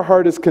how much our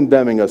heart is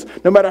condemning us,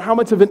 no matter how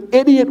much of an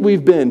idiot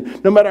we've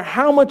been, no matter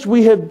how much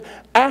we have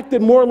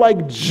acted more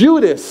like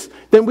Judas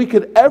than we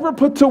could ever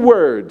put to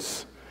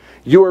words,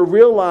 you are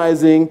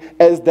realizing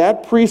as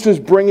that priest is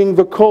bringing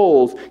the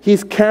coals,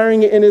 he's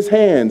carrying it in his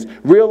hands,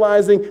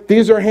 realizing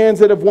these are hands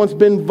that have once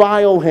been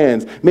vile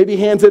hands, maybe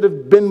hands that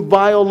have been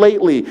vile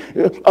lately,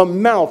 a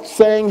mouth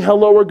saying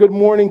hello or good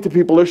morning to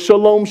people, or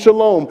shalom,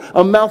 shalom,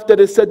 a mouth that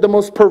has said the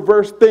most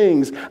perverse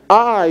things,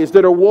 eyes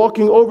that are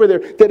walking over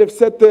there that have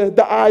set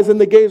the eyes and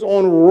the gaze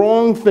on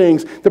wrong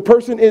things. The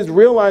person is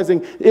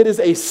realizing it is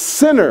a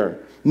sinner,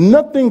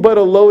 nothing but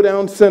a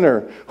low-down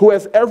sinner who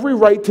has every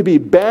right to be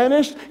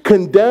banished,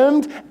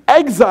 condemned,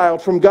 exiled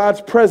from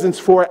God's presence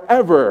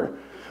forever.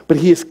 But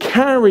he is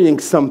carrying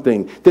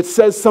something that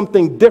says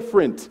something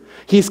different.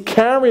 He's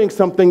carrying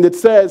something that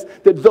says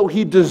that though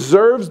he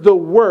deserves the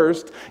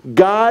worst,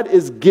 God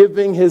is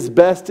giving his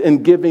best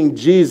and giving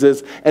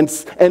Jesus,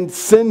 and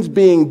sin's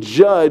being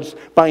judged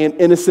by an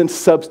innocent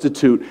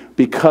substitute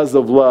because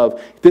of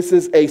love. This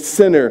is a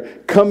sinner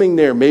coming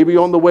there, maybe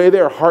on the way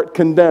there, heart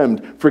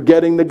condemned,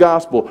 forgetting the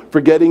gospel,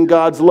 forgetting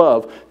God's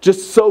love,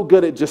 just so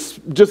good at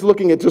just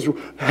looking at just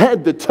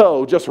head to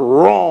toe, just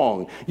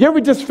wrong. You ever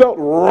just felt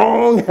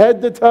wrong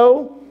head to toe?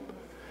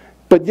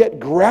 But yet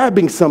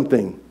grabbing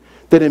something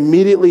that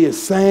immediately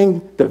is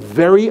saying the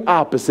very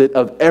opposite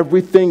of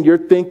everything you're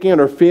thinking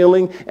or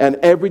feeling and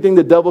everything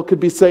the devil could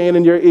be saying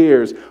in your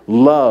ears.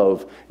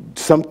 Love.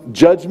 Some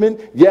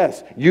judgment,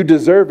 yes, you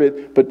deserve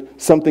it,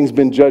 but something's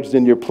been judged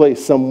in your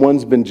place.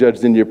 Someone's been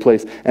judged in your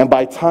place. And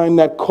by the time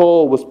that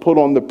call was put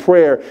on the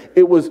prayer,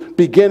 it was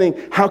beginning.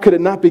 How could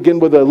it not begin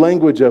with a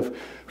language of,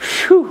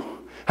 phew?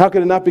 How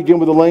could it not begin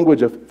with a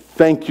language of,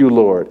 thank you,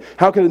 Lord?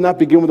 How could it not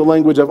begin with the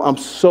language of, I'm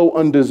so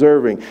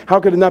undeserving? How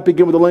could it not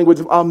begin with the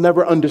language of, I'll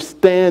never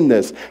understand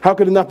this? How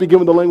could it not begin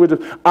with the language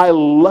of, I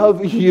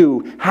love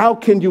you? How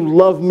can you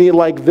love me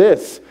like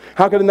this?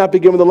 How could it not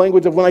begin with the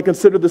language of, when I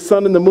consider the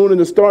sun and the moon and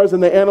the stars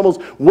and the animals,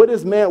 what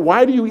is man?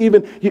 Why do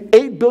you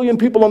 8 billion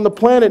people on the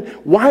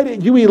planet, why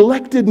did you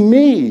elected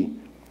me?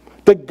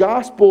 The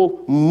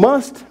gospel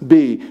must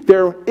be.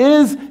 There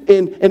is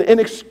an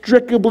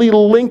inextricably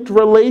linked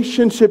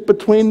relationship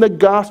between the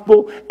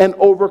gospel and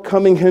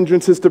overcoming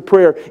hindrances to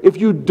prayer. If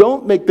you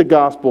don't make the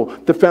gospel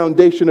the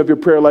foundation of your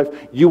prayer life,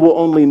 you will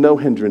only know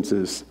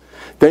hindrances.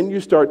 Then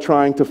you start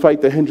trying to fight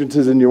the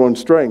hindrances in your own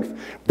strength.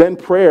 Then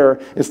prayer,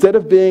 instead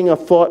of being a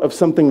thought of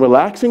something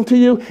relaxing to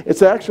you,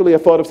 it's actually a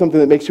thought of something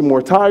that makes you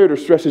more tired or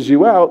stresses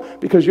you out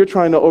because you're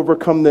trying to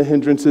overcome the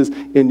hindrances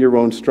in your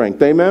own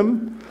strength.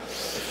 Amen?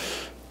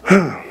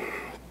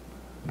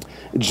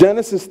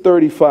 Genesis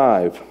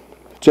 35.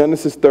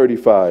 Genesis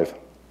 35.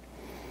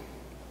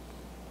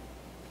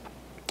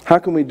 How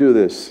can we do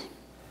this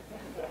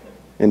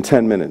in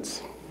 10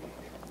 minutes?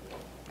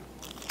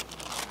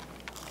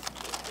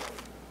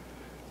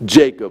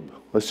 Jacob.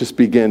 Let's just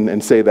begin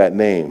and say that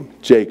name.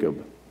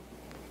 Jacob.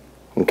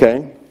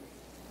 Okay?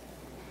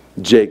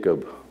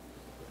 Jacob.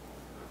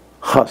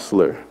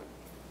 Hustler.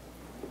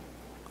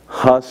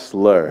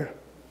 Hustler.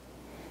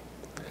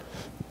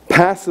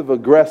 Passive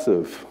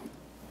aggressive.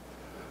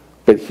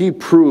 But he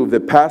proved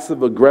that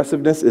passive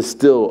aggressiveness is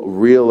still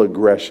real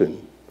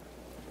aggression.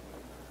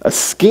 A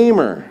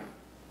schemer.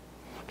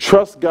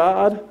 Trust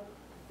God,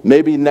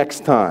 maybe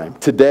next time.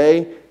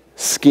 Today,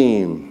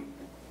 scheme.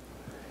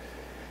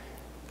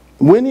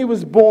 When he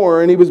was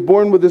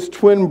born with his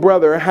twin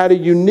brother, had a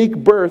unique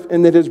birth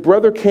in that his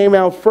brother came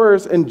out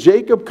first, and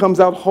Jacob comes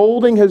out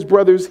holding his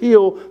brother's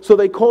heel, so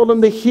they called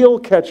him the heel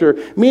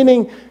catcher,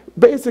 meaning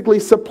basically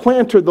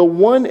supplanter, the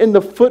one in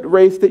the foot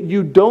race that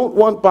you don't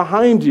want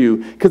behind you,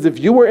 because if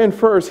you were in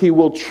first, he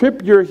will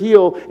trip your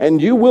heel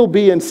and you will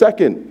be in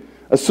second,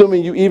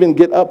 assuming you even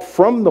get up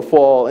from the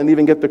fall and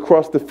even get to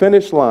cross the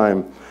finish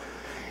line.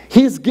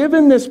 He's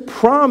given this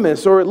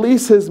promise, or at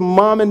least his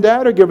mom and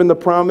dad are given the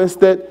promise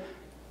that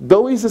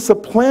though he's a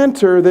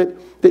supplanter,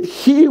 that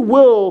he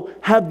will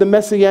have the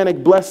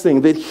messianic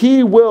blessing, that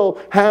he will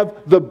have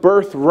the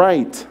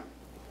birthright.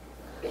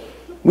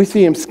 We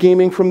see him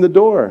scheming from the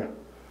door.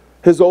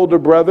 His older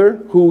brother,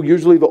 who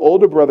usually the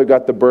older brother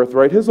got the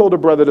birthright, his older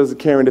brother doesn't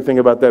care anything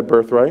about that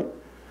birthright.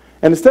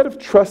 And instead of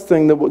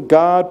trusting that what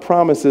God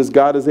promises,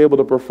 God is able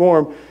to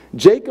perform,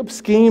 Jacob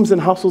schemes and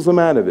hustles him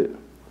out of it.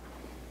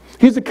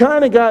 He's the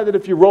kind of guy that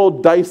if you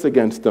rolled dice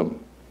against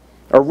him,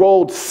 or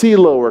rolled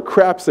CeeLo or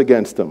craps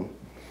against him,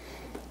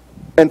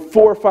 and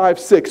 4, 5,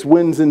 6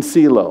 wins in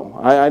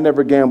CeeLo. I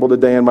never gambled a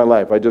day in my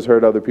life. I just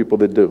heard other people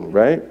that do,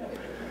 right?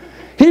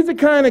 He's the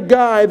kind of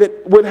guy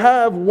that would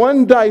have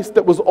one dice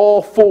that was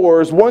all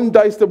fours, one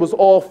dice that was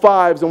all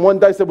fives, and one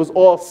dice that was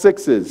all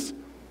sixes.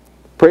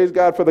 Praise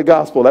God for the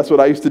gospel. That's what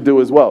I used to do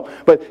as well.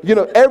 But, you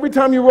know, every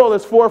time you roll,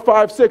 it's 4,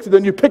 5, 6, and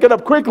then you pick it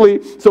up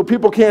quickly so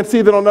people can't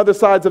see that on other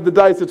sides of the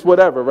dice it's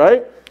whatever,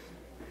 right?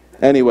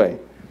 Anyway,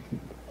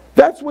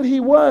 that's what he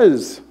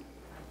was.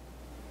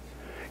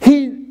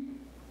 He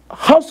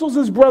hustles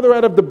his brother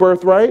out of the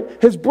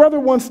birthright. His brother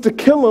wants to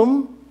kill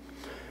him.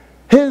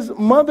 His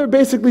mother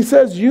basically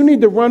says, you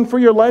need to run for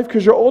your life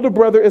because your older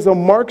brother is a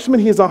marksman,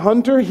 he's a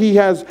hunter, he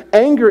has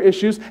anger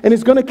issues, and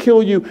he's going to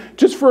kill you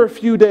just for a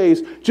few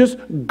days. Just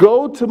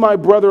go to my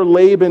brother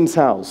Laban's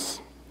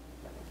house.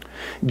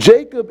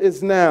 Jacob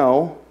is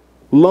now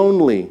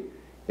lonely.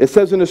 It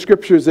says in the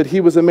scriptures that he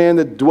was a man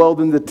that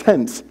dwelled in the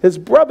tents. His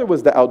brother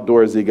was the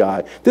outdoorsy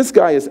guy. This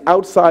guy is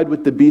outside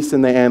with the beasts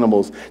and the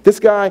animals. This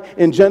guy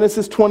in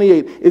Genesis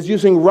 28 is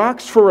using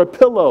rocks for a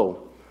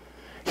pillow.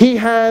 He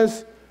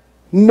has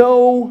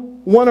no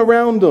one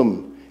around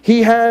him.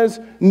 He has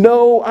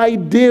no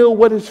idea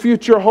what his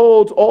future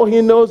holds. All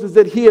he knows is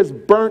that he has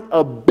burnt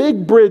a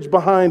big bridge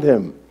behind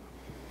him.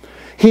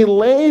 He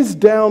lays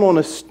down on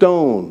a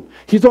stone.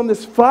 He's on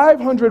this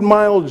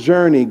 500-mile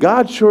journey.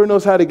 God sure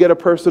knows how to get a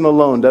person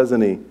alone, doesn't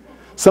he?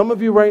 Some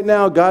of you right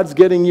now, God's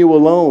getting you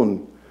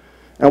alone.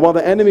 And while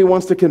the enemy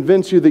wants to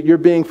convince you that you're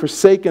being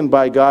forsaken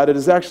by God, it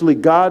is actually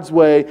God's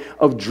way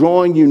of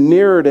drawing you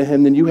nearer to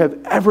him than you have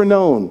ever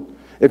known.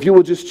 If you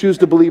will just choose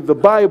to believe the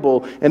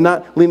Bible and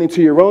not leaning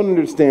to your own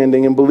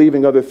understanding and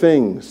believing other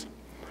things.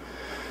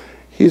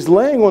 He's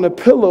laying on a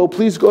pillow.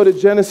 Please go to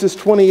Genesis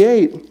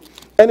 28.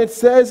 And it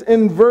says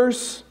in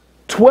verse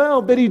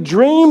 12 that he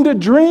dreamed a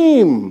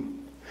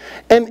dream.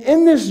 And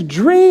in this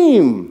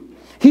dream,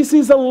 he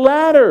sees a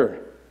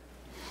ladder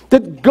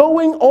that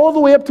going all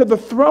the way up to the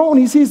throne.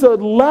 He sees a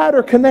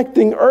ladder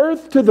connecting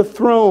earth to the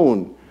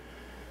throne.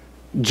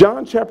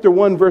 John chapter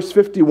 1 verse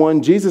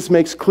 51, Jesus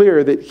makes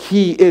clear that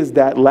he is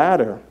that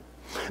ladder.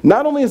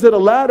 Not only is it a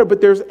ladder,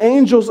 but there's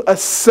angels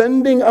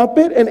ascending up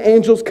it and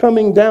angels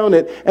coming down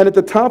it. And at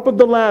the top of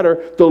the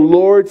ladder, the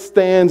Lord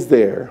stands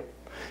there,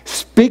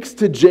 speaks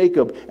to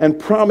Jacob and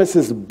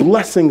promises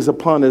blessings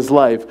upon his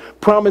life,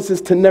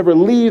 promises to never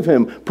leave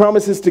him,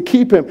 promises to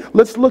keep him.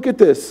 Let's look at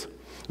this.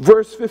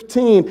 Verse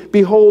 15,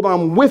 behold,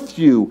 I'm with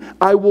you.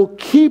 I will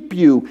keep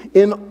you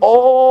in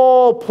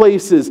all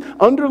places.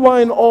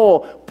 Underline all.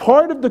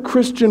 Part of the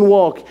Christian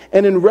walk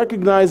and in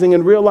recognizing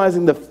and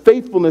realizing the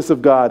faithfulness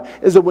of God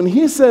is that when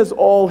he says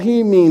all,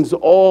 he means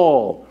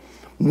all.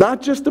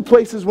 Not just the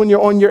places when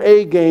you're on your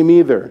A game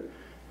either.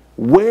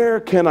 Where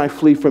can I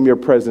flee from your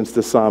presence,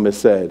 the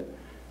psalmist said.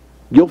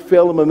 You'll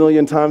fail him a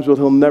million times, but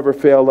he'll never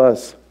fail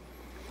us.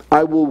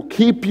 I will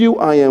keep you,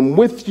 I am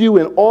with you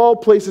in all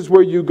places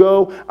where you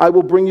go. I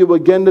will bring you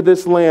again to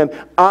this land.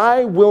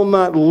 I will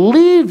not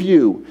leave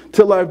you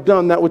till I've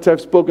done that which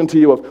I've spoken to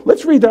you of.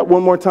 Let's read that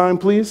one more time,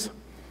 please.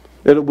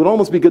 It would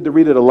almost be good to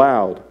read it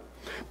aloud.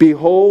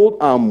 Behold,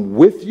 I'm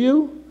with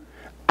you.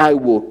 I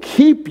will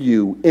keep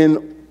you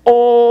in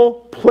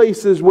all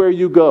places where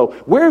you go.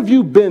 Where have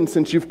you been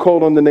since you've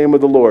called on the name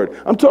of the Lord?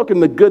 I'm talking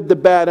the good, the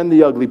bad, and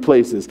the ugly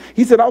places.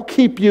 He said, I'll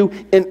keep you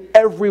in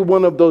every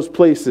one of those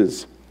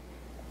places.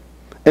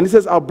 And he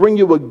says, I'll bring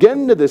you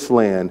again to this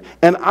land,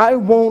 and I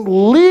won't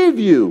leave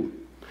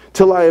you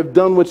till I have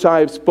done which I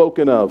have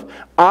spoken of.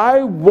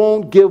 I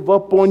won't give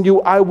up on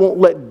you. I won't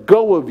let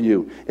go of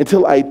you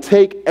until I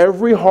take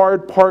every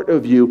hard part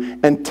of you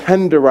and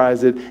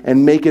tenderize it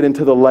and make it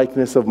into the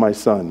likeness of my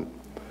son.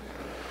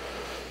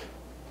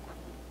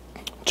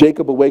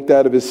 Jacob awaked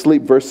out of his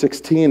sleep, verse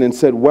 16, and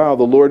said, wow,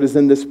 the Lord is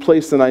in this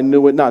place and I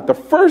knew it not. The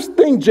first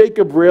thing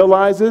Jacob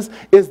realizes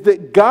is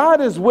that God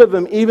is with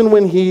him even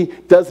when he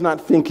does not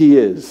think he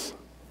is.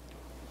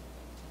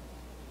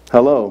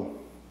 Hello.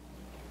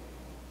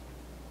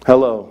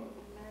 Hello.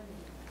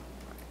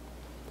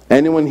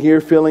 Anyone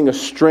here feeling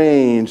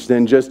estranged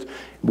and just,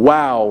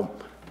 wow,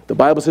 the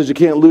Bible says you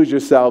can't lose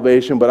your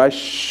salvation, but I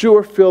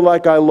sure feel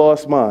like I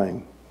lost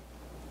mine.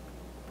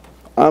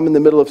 I'm in the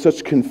middle of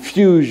such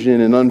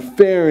confusion and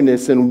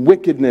unfairness and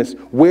wickedness.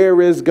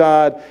 Where is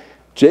God?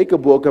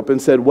 Jacob woke up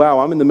and said, wow,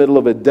 I'm in the middle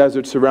of a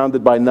desert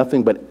surrounded by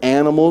nothing but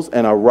animals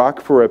and a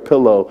rock for a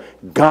pillow.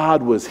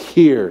 God was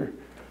here.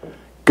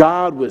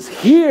 God was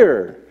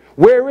here.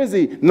 Where is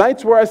he?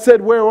 Nights where I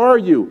said, where are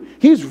you?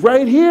 He's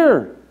right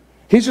here.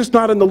 He's just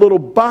not in the little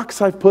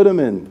box I've put him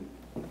in.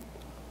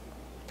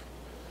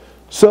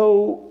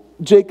 So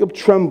Jacob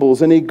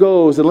trembles and he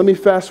goes, and let me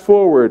fast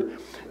forward.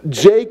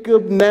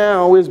 Jacob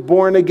now is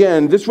born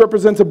again. This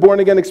represents a born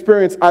again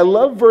experience. I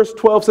love verse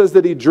 12 says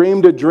that he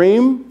dreamed a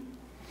dream.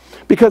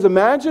 Because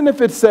imagine if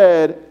it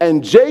said,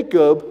 and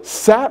Jacob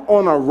sat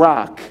on a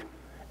rock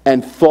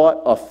and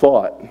thought a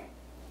thought.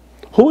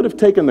 Who would have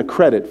taken the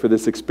credit for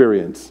this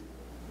experience?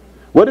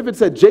 What if it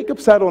said, Jacob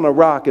sat on a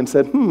rock and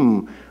said,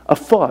 a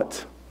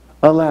thought,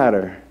 a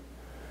ladder,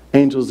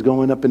 angels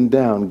going up and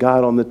down,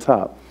 God on the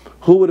top.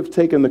 Who would have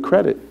taken the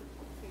credit?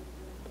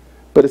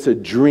 But it's a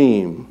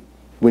dream.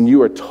 when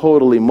you are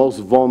totally most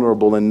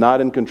vulnerable and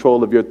not in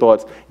control of your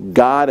thoughts,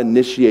 God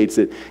initiates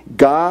it.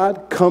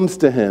 God comes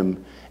to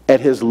him at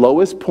his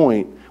lowest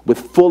point with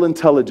full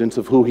intelligence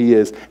of who he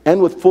is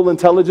and with full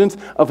intelligence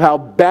of how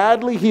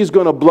badly he's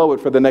going to blow it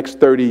for the next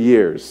 30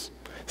 years.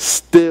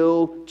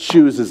 Still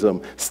chooses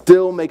him,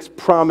 still makes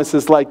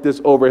promises like this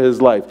over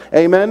his life.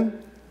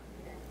 Amen?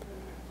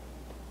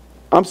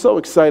 I'm so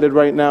excited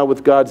right now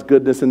with God's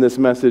goodness in this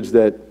message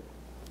that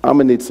I'm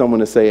going to need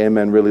someone to say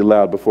amen really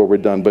loud before we're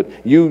done. But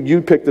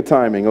you pick the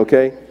timing,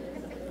 okay?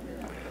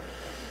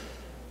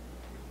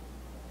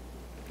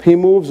 He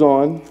moves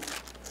on.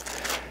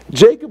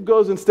 Jacob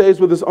goes and stays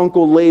with his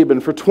uncle Laban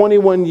for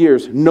 21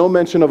 years. No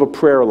mention of a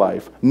prayer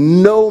life.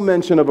 No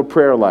mention of a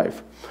prayer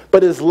life.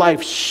 But his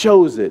life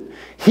shows it.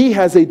 He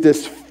has a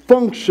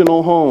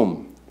dysfunctional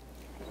home.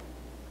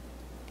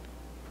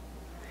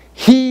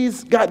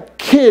 He's got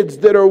kids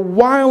that are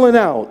wilding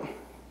out.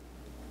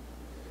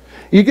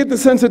 You get the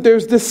sense that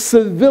there's this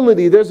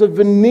civility, there's a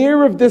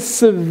veneer of this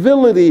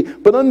civility,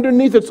 but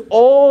underneath it's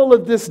all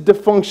of this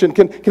dysfunction.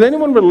 Can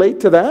anyone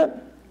relate to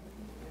that?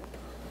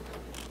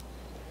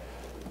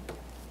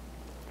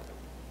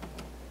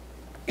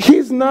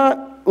 He's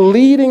not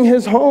leading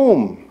his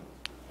home.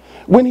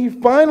 When he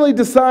finally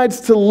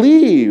decides to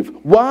leave,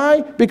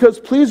 why? Because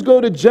please go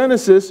to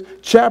Genesis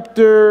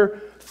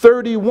chapter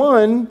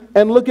 31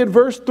 and look at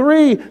verse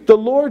 3. The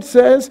Lord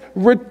says,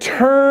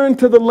 return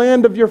to the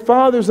land of your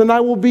fathers and I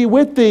will be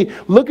with thee.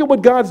 Look at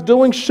what God's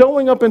doing,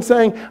 showing up and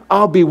saying,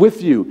 I'll be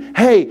with you.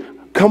 Hey,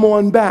 come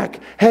on back.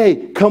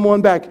 Hey, come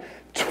on back.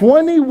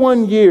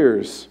 21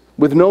 years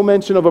with no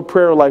mention of a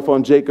prayer life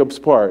on Jacob's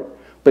part.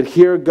 But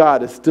here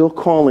God is still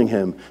calling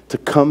him to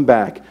come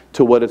back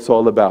to what it's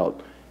all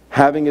about.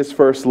 Having his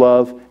first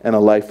love and a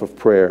life of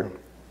prayer.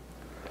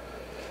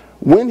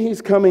 When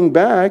he's coming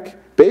back,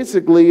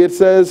 basically, it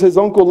says his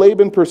uncle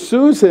Laban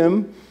pursues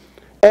him,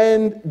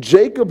 and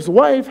Jacob's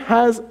wife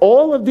has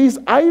all of these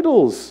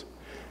idols.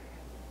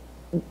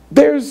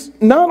 There's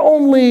not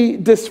only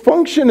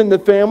dysfunction in the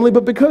family,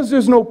 but because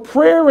there's no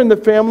prayer in the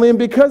family, and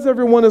because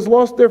everyone has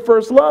lost their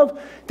first love,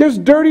 there's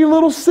dirty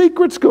little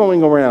secrets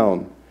going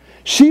around.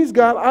 She's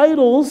got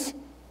idols.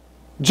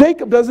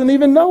 Jacob doesn't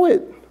even know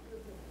it.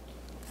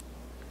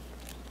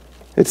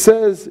 It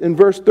says in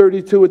verse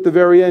 32 at the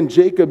very end,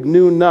 Jacob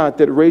knew not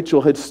that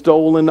Rachel had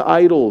stolen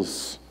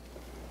idols.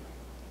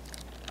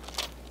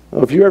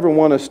 Now, if you ever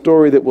want a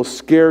story that will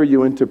scare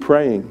you into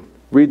praying,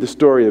 read the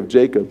story of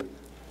Jacob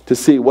to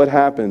see what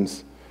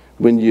happens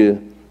when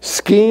you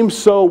scheme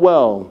so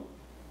well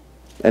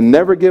and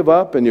never give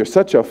up and you're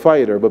such a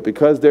fighter, but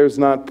because there's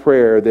not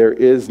prayer, there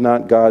is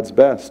not God's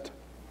best.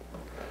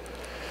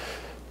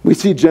 We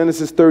see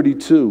Genesis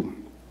 32.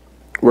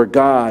 Where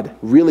God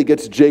really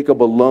gets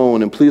Jacob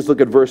alone. And please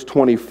look at verse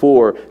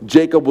 24.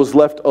 Jacob was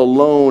left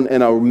alone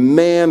and a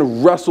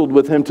man wrestled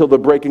with him till the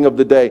breaking of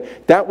the day.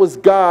 That was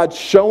God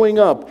showing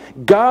up.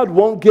 God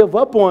won't give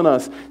up on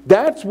us.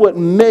 That's what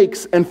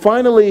makes and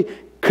finally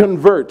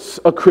converts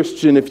a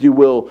Christian, if you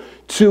will,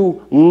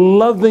 to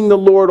loving the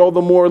Lord all the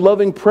more,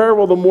 loving prayer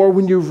all the more,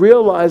 when you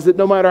realize that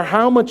no matter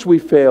how much we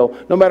fail,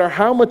 no matter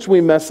how much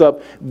we mess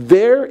up,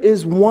 there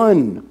is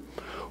one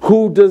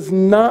who does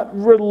not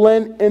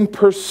relent in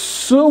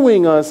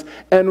pursuing us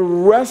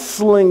and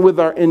wrestling with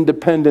our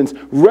independence,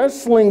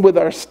 wrestling with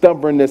our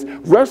stubbornness,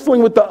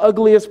 wrestling with the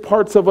ugliest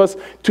parts of us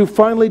to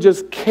finally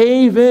just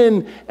cave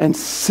in and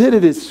sit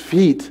at his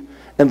feet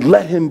and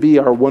let him be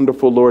our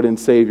wonderful Lord and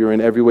Savior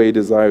in every way he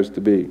desires to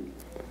be.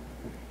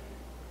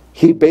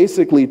 He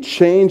basically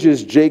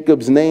changes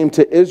Jacob's name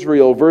to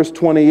Israel. Verse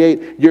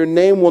 28, your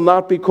name will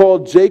not be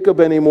called Jacob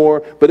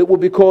anymore, but it will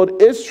be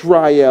called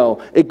Israel.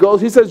 It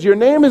goes, he says, your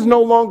name is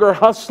no longer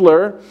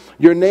hustler.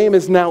 Your name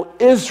is now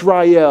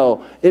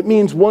Israel. It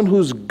means one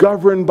who's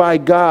governed by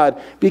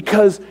God,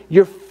 because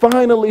you're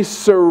finally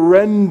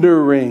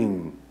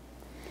surrendering.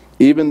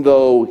 Even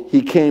though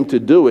he came to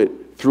do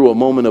it through a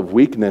moment of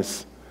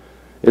weakness.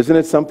 Isn't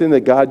it something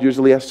that God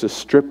usually has to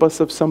strip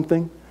us of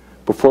something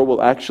before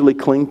we'll actually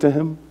cling to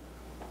him?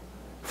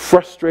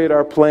 Frustrate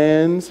our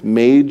plans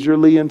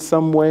majorly in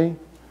some way,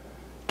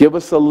 give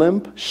us a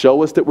limp,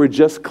 show us that we're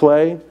just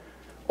clay.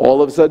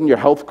 All of a sudden your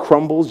health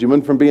crumbles. You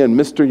went from being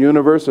Mr.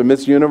 Universe or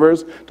Miss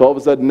Universe to all of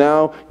a sudden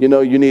now, you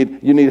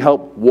need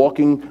help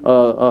walking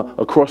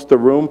across the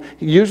room.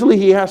 Usually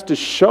he has to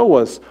show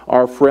us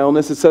our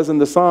frailness. It says in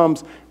the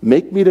Psalms,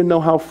 make me to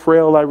know how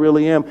frail I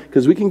really am,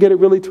 because we can get it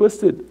really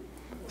twisted.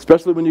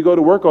 Especially when you go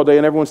to work all day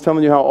and everyone's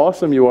telling you how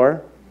awesome you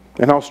are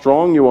and how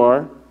strong you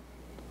are.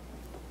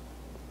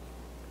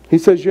 He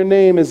says, your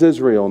name is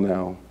Israel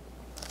now.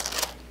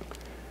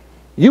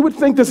 You would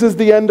think this is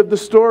the end of the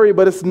story,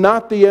 but it's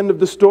not the end of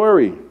the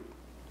story.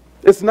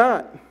 It's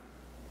not.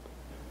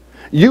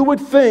 You would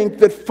think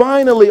that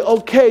finally,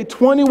 okay,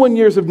 21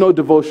 years of no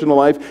devotional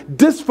life,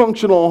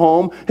 dysfunctional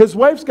home, his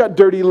wife's got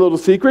dirty little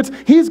secrets,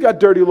 he's got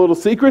dirty little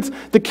secrets,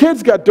 the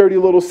kids got dirty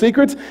little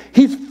secrets.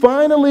 He's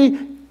finally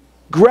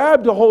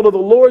grabbed a hold of the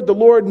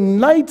Lord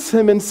knights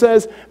him and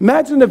says,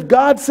 imagine if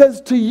God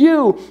says to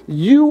you,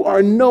 you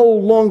are no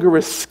longer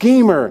a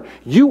schemer.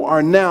 You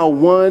are now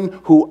one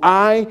who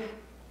I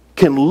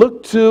can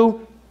look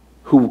to,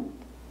 who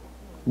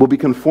will be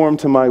conformed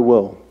to my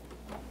will.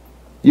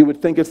 You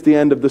would think it's the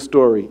end of the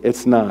story.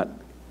 It's not.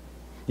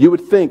 You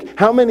would think,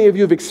 how many of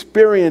you have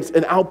experienced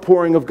an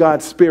outpouring of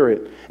God's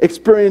Spirit,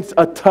 experienced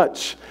a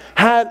touch,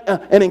 had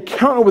an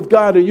encounter with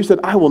God, and you said,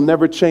 I will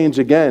never change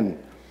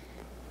again,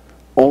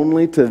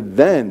 only to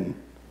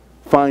then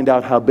find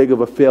out how big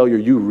of a failure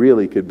you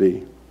really could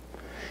be.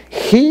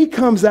 He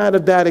comes out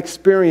of that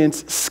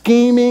experience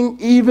scheming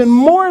even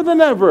more than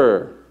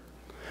ever.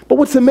 But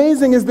what's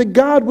amazing is that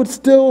God would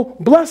still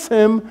bless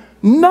him,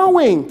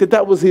 knowing that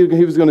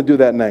he was going to do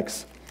that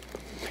next.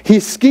 He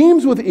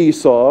schemes with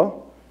Esau,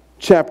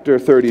 chapter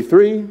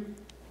 33.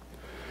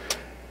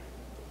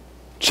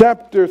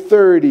 Chapter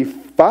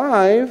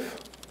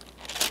 35,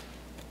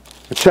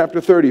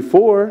 chapter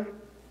 34,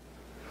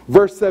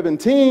 verse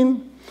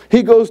 17,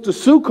 he goes to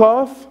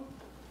Sukkoth,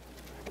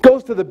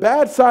 goes to the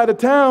bad side of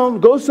town,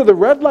 goes to the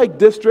red light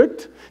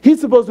district. He's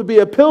supposed to be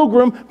a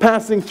pilgrim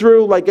passing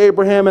through like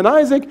Abraham and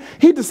Isaac.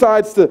 He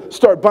decides to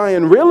start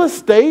buying real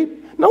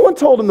estate. No one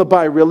told him to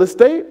buy real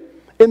estate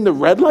in the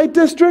red light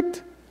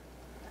district.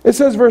 It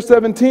says, verse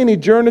 17, he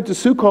journeyed to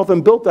Sukkoth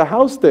and built a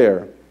house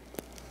there.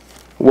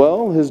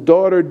 Well, his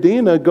daughter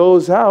Dinah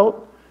goes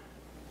out,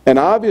 and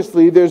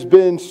obviously there's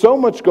been so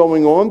much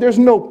going on. There's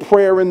no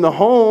prayer in the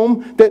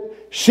home, that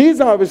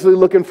she's obviously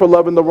looking for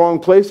love in the wrong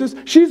places.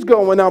 She's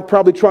going out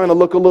probably trying to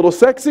look a little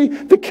sexy.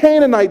 The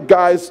Canaanite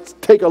guys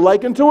take a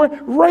liking to her,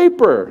 rape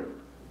her.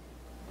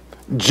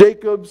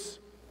 Jacob's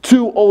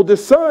two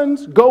oldest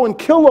sons go and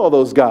kill all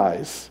those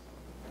guys.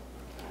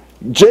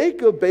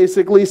 Jacob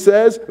basically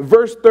says,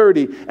 verse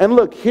 30, and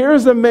look,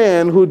 here's a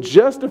man who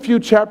just a few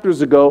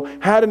chapters ago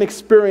had an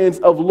experience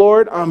of,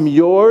 Lord, I'm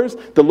yours.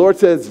 The Lord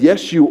says,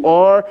 yes, you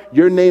are.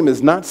 Your name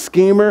is not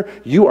schemer.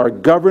 You are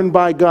governed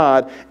by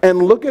God. And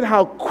look at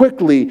how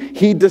quickly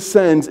he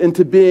descends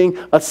into being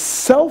a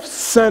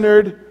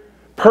self-centered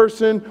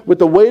person with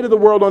the weight of the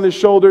world on his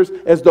shoulders,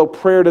 as though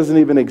prayer doesn't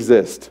even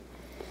exist.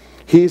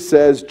 He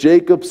says,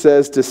 Jacob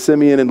says to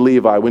Simeon and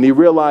Levi, when he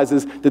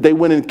realizes that they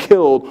went and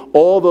killed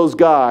all those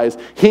guys,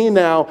 he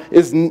now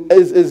is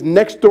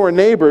next door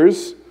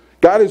neighbors,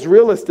 got his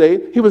real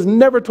estate. He was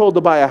never told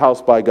to buy a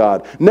house by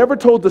God, never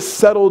told to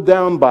settle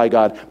down by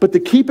God, but to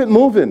keep it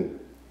moving.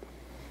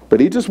 But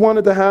he just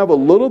wanted to have a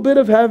little bit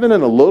of heaven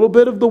and a little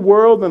bit of the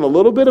world and a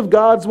little bit of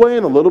God's way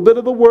and a little bit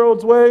of the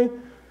world's way.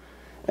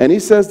 And he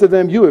says to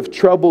them, you have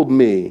troubled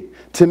me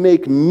to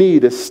make me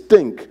to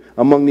stink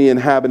among the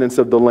inhabitants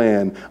of the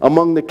land,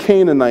 among the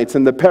Canaanites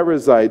and the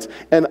Perizzites,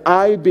 and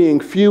I being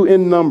few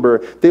in number,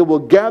 they will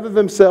gather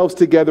themselves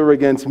together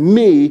against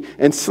me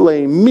and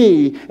slay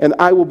me, and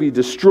I will be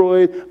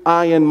destroyed,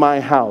 I and my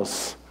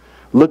house.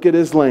 Look at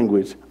his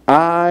language.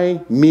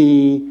 I,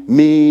 me,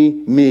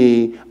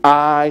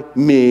 I,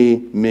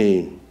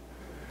 me.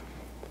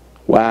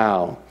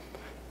 Wow.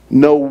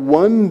 No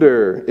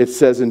wonder it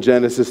says in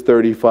Genesis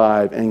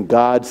 35, and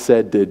God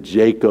said to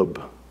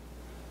Jacob.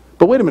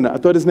 But wait a minute, I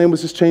thought his name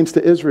was just changed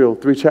to Israel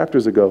 3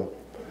 chapters ago.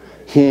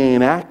 He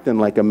ain't acting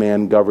like a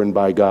man governed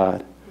by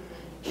God.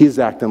 He's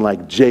acting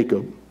like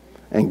Jacob.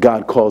 And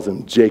God calls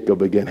him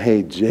Jacob again.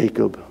 Hey,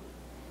 Jacob.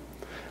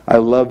 I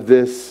love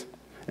this.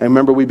 And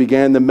remember, we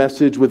began the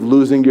message with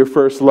losing your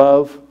first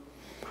love.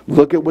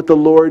 Look at what the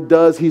Lord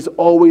does. He's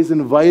always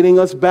inviting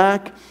us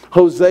back.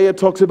 Hosea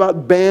talks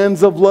about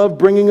bands of love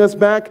bringing us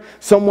back.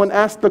 Someone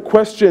asked the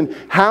question,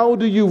 how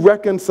do you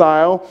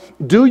reconcile?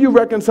 Do you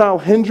reconcile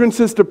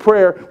hindrances to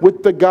prayer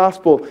with the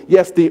gospel?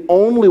 Yes, the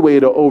only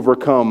way to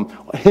overcome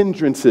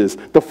hindrances,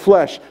 the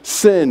flesh,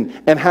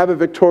 sin, and have a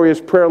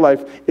victorious prayer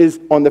life is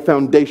on the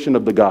foundation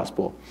of the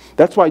gospel.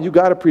 That's why you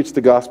got to preach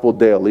the gospel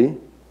daily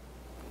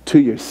to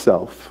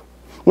yourself.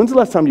 When's the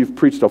last time you've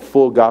preached a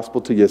full gospel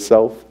to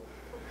yourself?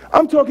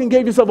 I'm talking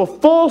gave yourself a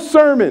full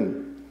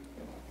sermon.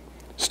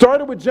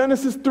 Started with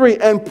Genesis 3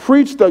 and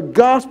preached the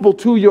gospel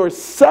to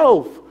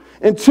yourself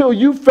until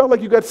you felt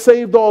like you got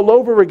saved all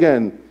over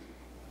again.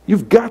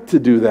 You've got to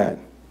do that.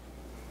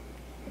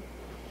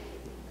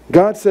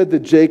 God said to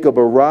Jacob,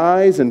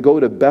 arise and go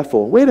to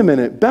Bethel. Wait a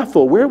minute,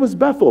 Bethel, where was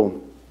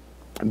Bethel?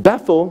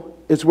 Bethel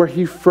is where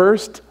he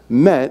first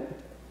met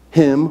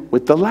him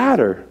with the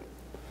ladder.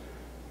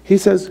 He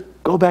says,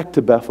 go back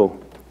to Bethel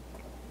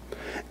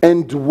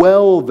and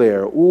dwell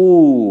there.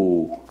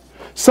 Ooh.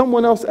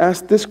 Someone else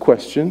asked this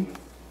question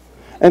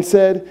and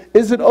said,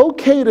 is it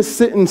okay to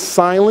sit in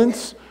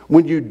silence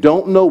when you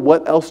don't know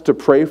what else to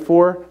pray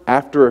for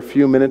after a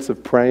few minutes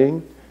of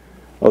praying?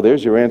 Oh,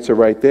 there's your answer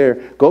right there.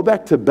 Go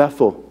back to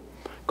Bethel.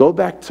 Go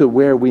back to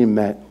where we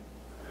met.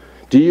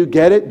 Do you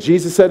get it?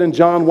 Jesus said in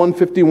John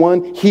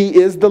 1:51, He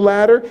is the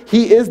ladder.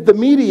 He is the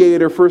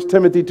mediator, 1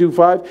 Timothy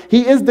 2:5.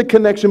 He is the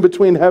connection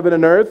between heaven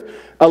and earth.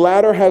 A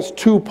ladder has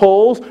two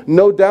poles.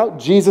 No doubt,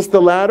 Jesus the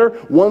ladder.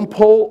 One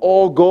pole,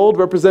 all gold,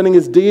 representing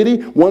His deity.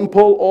 One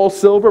pole, all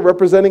silver,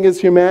 representing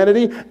His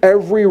humanity.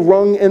 Every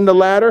rung in the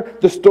ladder,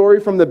 the story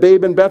from the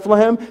babe in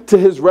Bethlehem to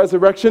His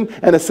resurrection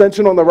and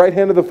ascension on the right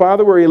hand of the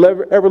Father, where He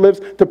ever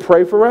lives to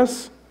pray for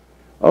us.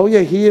 Oh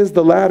yeah, He is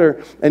the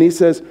ladder. And He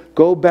says,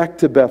 go back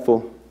to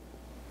Bethel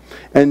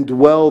and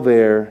dwell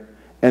there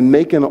and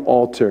make an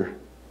altar.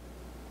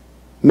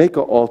 Make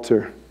an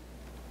altar.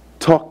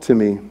 Talk to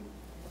me.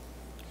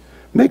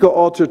 Make an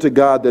altar to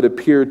God that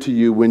appeared to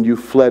you when you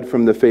fled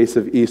from the face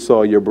of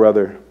Esau, your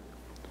brother.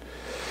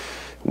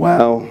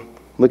 Wow,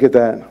 look at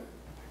that.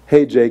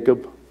 Hey,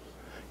 Jacob,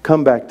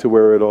 come back to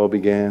where it all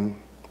began.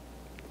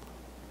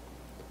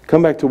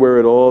 Come back to where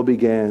it all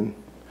began,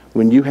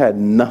 when you had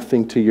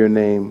nothing to your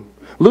name.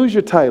 Lose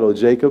your title,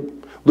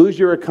 Jacob. Lose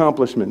your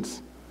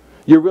accomplishments.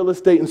 Your real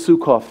estate in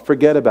Sukkoth,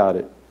 forget about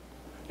it.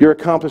 Your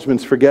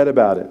accomplishments, forget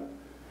about it.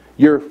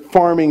 Your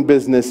farming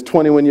business,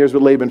 21 years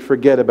with Laban,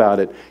 forget about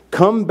it.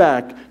 Come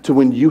back to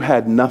when you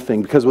had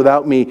nothing, because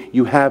without me,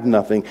 you have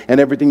nothing, and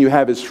everything you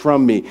have is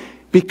from me.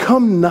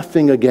 Become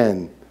nothing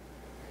again,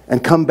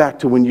 and come back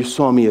to when you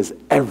saw me as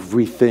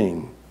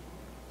everything.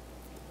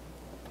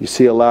 You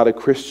see, a lot of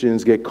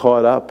Christians get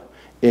caught up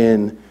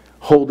in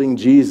holding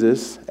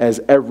Jesus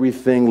as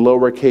everything,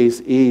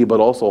 lowercase e,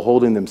 but also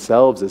holding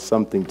themselves as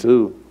something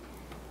too.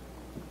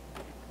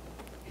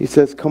 He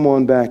says, come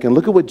on back. And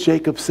look at what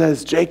Jacob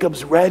says.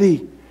 Jacob's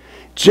ready.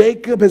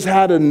 Jacob has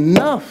had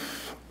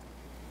enough.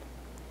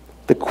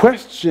 The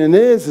question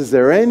is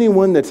there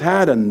anyone that's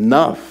had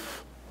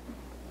enough?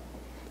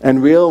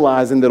 And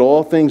realizing that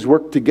all things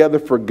work together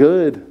for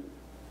good.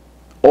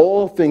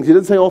 All things. He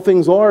doesn't say all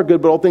things are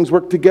good, but all things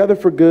work together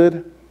for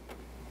good.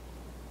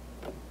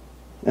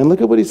 And look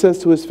at what he says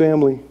to his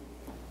family.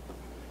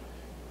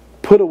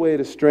 Put away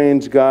the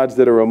strange gods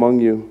that are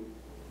among you.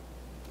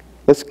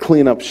 Let's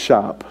clean up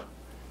shop.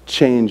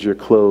 Change your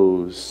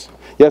clothes.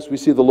 Yes, we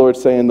see the Lord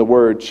say in the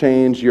Word,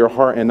 change your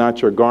heart and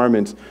not your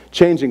garments.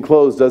 Changing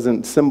clothes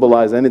doesn't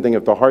symbolize anything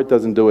if the heart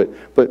doesn't do it.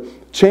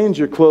 But change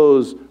your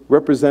clothes,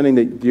 representing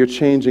that you're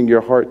changing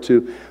your heart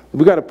too.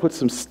 We've got to put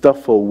some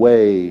stuff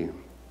away.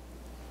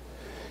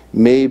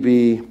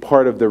 Maybe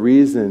part of the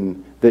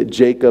reason that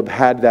Jacob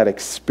had that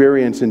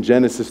experience in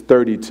Genesis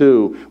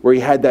 32, where he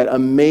had that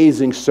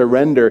amazing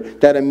surrender,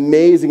 that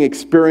amazing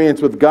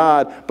experience with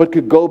God, but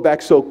could go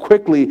back so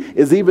quickly,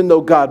 is even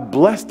though God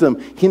blessed him,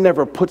 he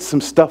never put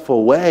some stuff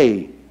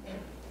away.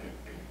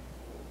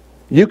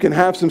 You can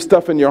have some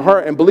stuff in your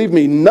heart, and believe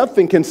me,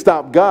 nothing can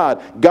stop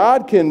God.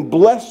 God can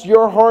bless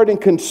your heart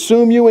and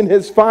consume you in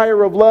His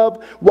fire of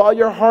love while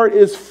your heart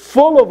is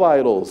full of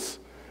idols.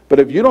 But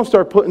if you don't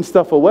start putting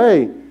stuff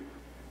away,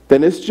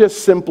 then it's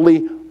just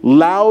simply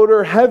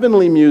louder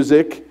heavenly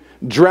music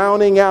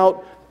drowning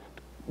out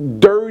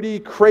dirty,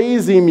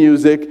 crazy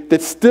music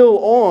that's still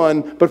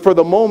on, but for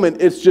the moment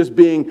it's just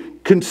being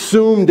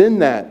consumed in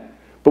that.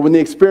 But when the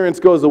experience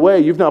goes away,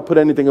 you've not put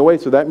anything away,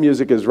 so that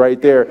music is right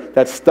there,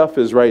 that stuff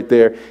is right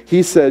there.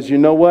 He says, you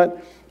know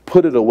what?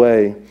 Put it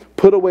away.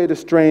 Put away the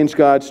strange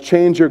gods,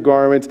 change your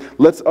garments.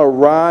 Let's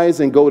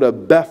arise and go to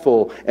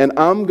Bethel, and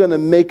I'm going to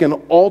make an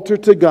altar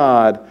to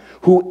God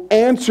who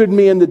answered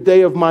me in the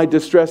day of my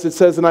distress. It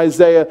says in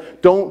Isaiah,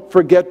 don't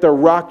forget the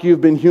rock you've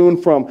been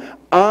hewn from.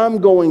 I'm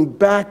going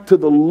back to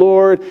the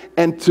Lord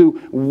and to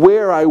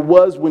where I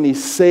was when He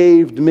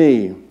saved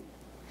me.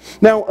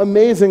 Now,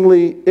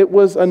 amazingly, it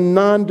was a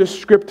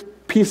nondescript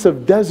piece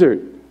of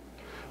desert.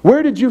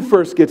 Where did you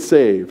first get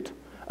saved?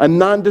 A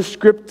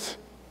nondescript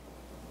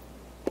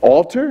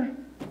altar?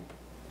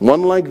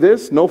 One like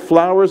this? No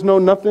flowers, no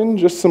nothing?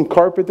 Just some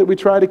carpet that we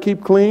try to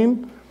keep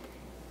clean?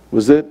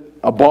 Was it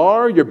a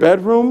bar, your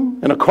bedroom,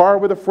 in a car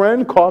with a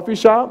friend, coffee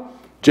shop,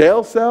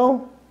 jail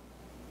cell?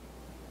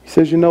 He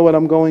says, you know what?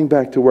 I'm going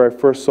back to where I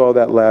first saw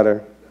that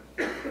ladder.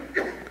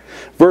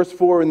 Verse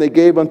 4, and they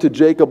gave unto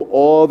Jacob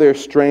all their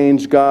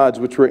strange gods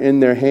which were in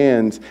their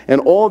hands,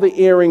 and all the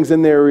earrings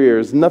in their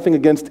ears. Nothing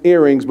against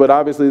earrings, but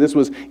obviously this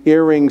was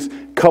earrings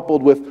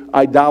coupled with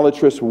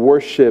idolatrous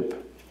worship.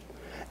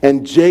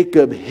 And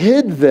Jacob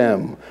hid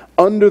them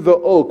under the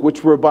oak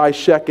which were by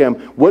Shechem.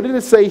 What did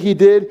it say he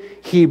did?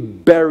 He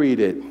buried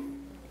it.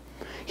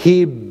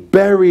 He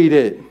buried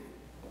it.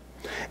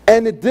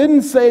 And it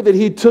didn't say that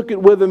he took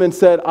it with him and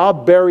said, I'll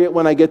bury it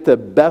when I get to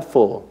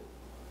Bethel.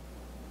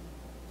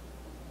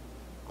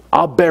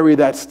 I'll bury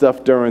that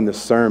stuff during the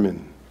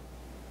sermon.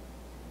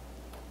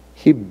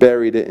 He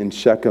buried it in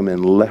Shechem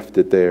and left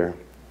it there.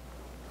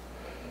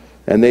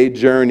 And they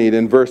journeyed.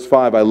 In verse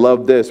 5, I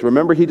love this.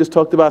 Remember he just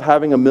talked about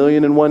having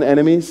 1,000,001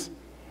 enemies?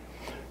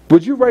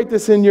 Would you write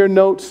this in your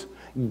notes?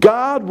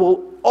 God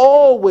will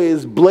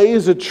always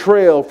blaze a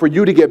trail for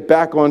you to get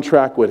back on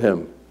track with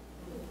Him.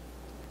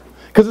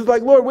 Because it's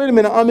like, Lord, wait a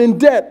minute, I'm in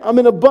debt, I'm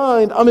in a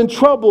bind, I'm in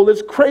trouble,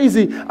 it's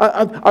crazy.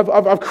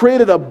 I've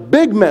created a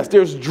big mess,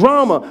 there's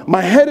drama,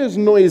 my head is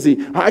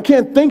noisy, I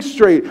can't think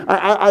straight,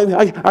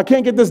 I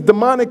can't get this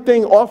demonic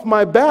thing off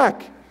my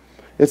back.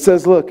 It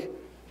says, look,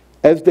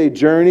 as they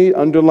journeyed,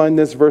 underline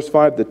this, verse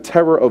 5, the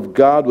terror of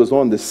God was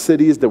on the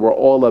cities that were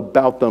all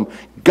about them.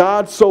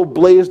 God so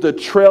blazed a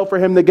trail for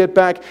him to get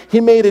back. He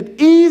made it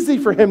easy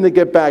for him to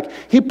get back.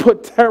 He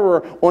put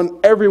terror on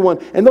everyone.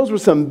 And those were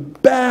some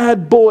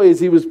bad boys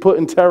he was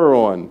putting terror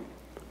on.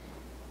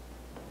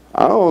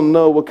 I don't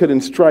know what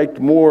could strike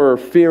more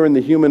fear in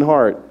the human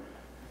heart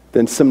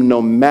than some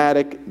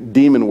nomadic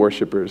demon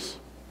worshipers.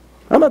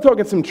 I'm not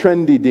talking some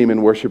trendy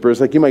demon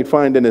worshipers like you might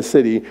find in a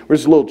city where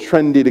it's a little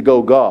trendy to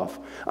go golf.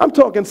 I'm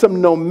talking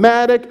some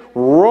nomadic,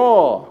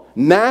 raw,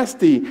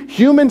 nasty,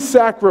 human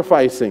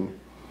sacrificing,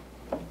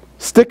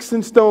 sticks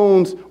and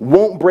stones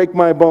won't break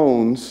my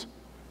bones,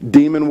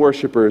 demon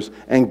worshipers.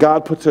 And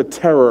God puts a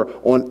terror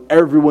on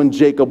everyone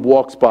Jacob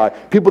walks by.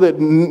 People that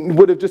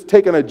would have just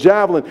taken a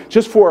javelin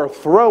just for a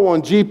throw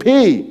on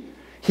GP.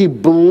 He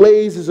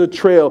blazes a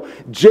trail.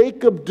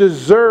 Jacob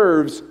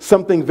deserves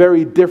something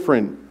very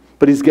different,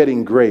 but he's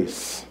getting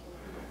grace.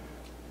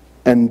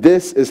 And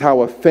this is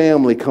how a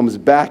family comes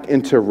back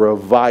into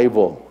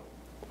revival.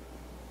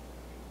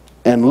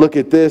 And look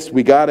at this.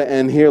 We got to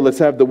end here. Let's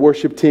have the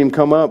worship team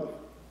come up.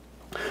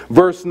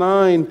 Verse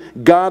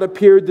 9, God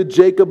appeared to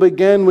Jacob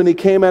again when he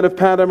came out of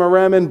Paddan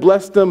Aram and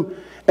blessed him.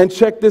 And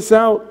check this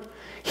out.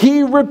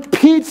 He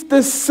repeats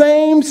the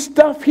same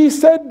stuff he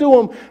said to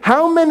him.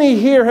 How many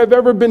here have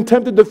ever been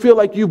tempted to feel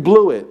like you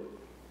blew it?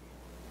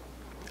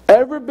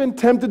 Ever been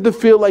tempted to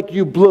feel like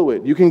you blew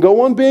it? You can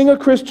go on being a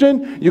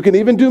Christian, you can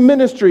even do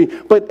ministry,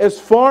 but as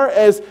far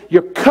as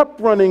your cup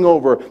running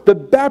over, the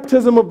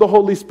baptism of the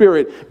Holy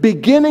Spirit,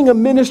 beginning a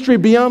ministry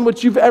beyond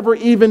what you've ever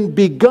even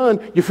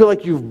begun, you feel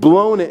like you've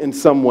blown it in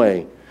some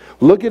way.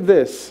 Look at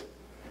this.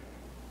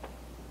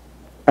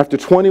 After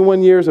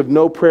 21 years of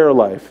no prayer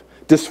life,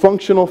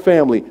 dysfunctional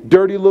family,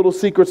 dirty little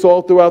secrets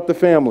all throughout the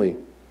family,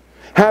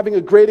 having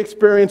a great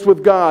experience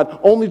with God,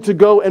 only to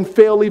go and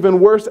fail even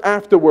worse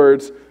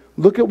afterwards,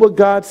 look at what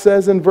God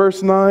says in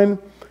verse 9.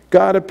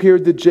 God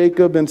appeared to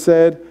Jacob and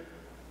said,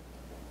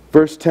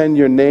 verse 10,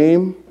 your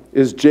name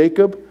is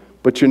Jacob,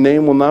 but your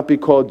name will not be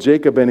called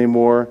Jacob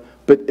anymore,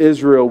 but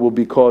Israel will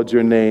be called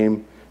your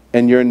name,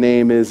 and your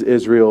name is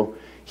Israel.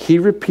 He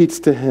repeats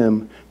to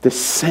him the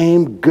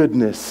same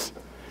goodness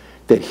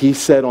that he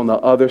said on the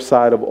other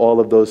side of all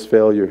of those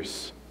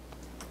failures.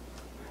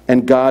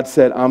 And God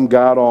said, I'm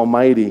God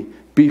Almighty.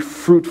 Be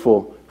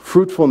fruitful.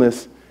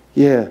 Fruitfulness,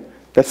 yeah.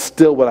 That's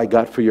still what I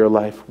got for your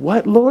life.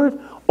 What, Lord?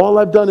 All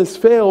I've done is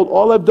failed.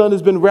 All I've done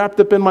has been wrapped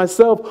up in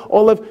myself.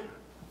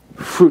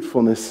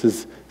 Fruitfulness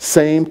is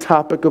same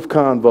topic of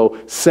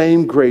convo,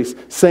 same grace,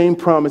 same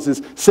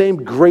promises, same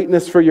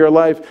greatness for your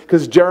life.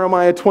 Because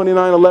Jeremiah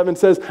 29:11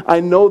 says,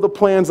 I know the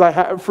plans I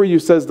have for you,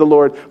 says the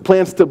Lord.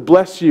 Plans to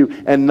bless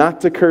you and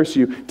not to curse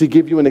you, to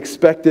give you an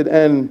expected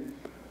end.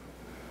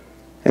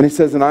 And he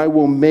says, and I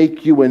will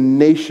make you a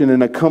nation,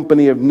 and a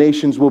company of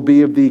nations will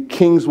be of thee.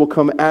 Kings will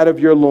come out of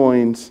your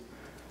loins.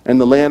 And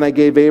the land I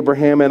gave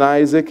Abraham and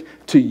Isaac,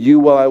 to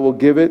you I will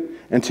give it,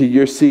 and to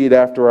your seed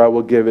after I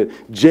will give it.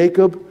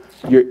 Jacob,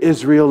 you're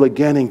Israel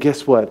again, and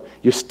guess what?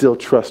 You're still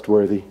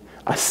trustworthy.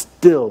 I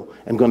still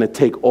am going to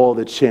take all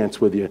the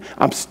chance with you.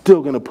 I'm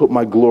still going to put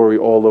my glory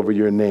all over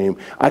your name.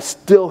 I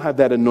still have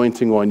that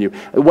anointing on you.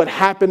 What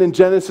happened in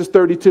Genesis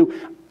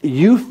 32,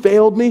 you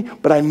failed me,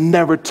 but I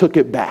never took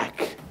it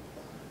back.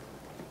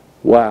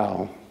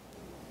 Wow.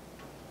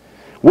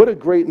 What a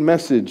great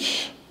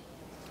message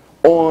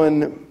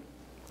on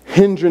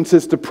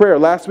hindrances to prayer.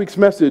 Last week's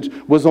message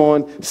was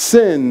on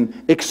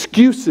sin,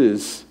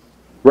 excuses,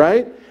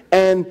 right?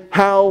 And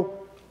how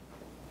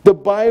the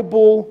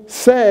Bible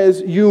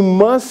says you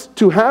must,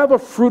 to have a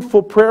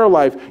fruitful prayer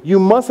life, you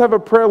must have a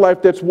prayer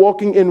life that's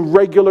walking in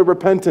regular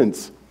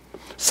repentance.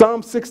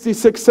 Psalm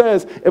 66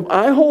 says, if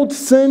I hold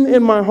sin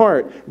in my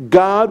heart,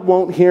 God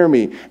won't hear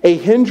me. A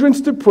hindrance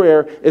to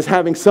prayer is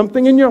having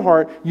something in your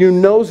heart you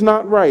know's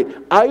not right.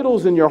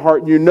 Idols in your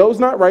heart you know's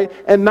not right,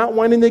 and not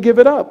wanting to give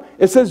it up.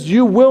 It says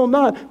you will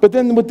not. But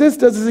then what this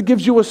does is it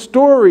gives you a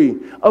story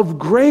of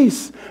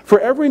grace. For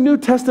every New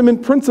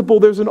Testament principle,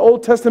 there's an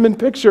Old Testament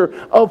picture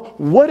of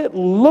what it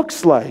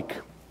looks like.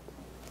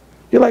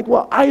 You're like,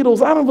 well,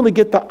 idols, I don't really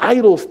get the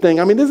idols thing.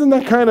 I mean, isn't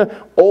that kind of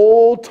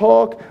old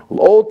talk,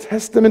 Old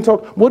Testament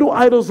talk? What do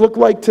idols look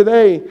like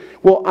today?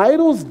 Well,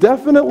 idols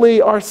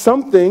definitely are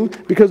something,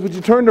 because would you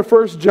turn to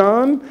 1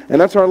 John,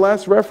 and that's our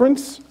last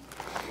reference?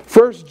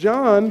 1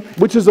 John,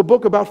 which is a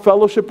book about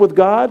fellowship with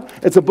God.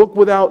 It's a book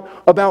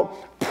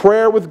about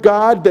prayer with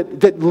God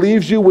that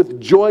leaves you with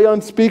joy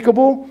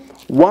unspeakable.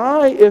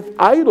 Why, if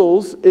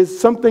idols is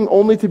something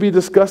only to be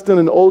discussed in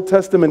an Old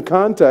Testament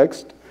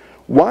context,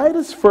 why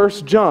does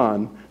 1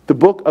 John, the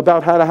book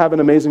about how to have an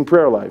amazing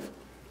prayer life,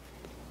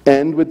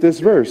 end with this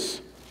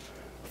verse?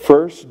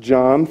 1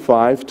 John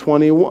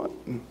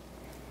 5:21.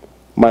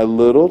 My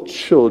little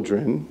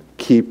children,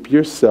 keep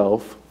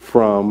yourself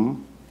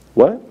from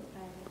what?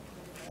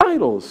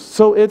 idols.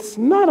 So it's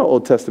not an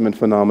Old Testament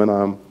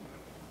phenomenon.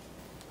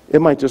 It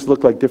might just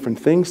look like different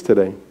things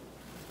today.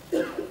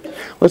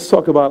 Let's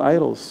talk about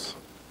idols.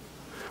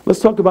 Let's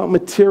talk about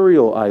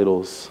material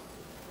idols.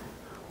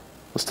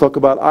 Let's talk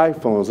about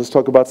iPhones. Let's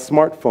talk about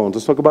smartphones.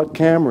 Let's talk about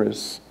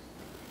cameras.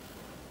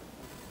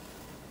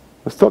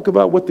 Let's talk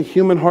about what the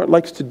human heart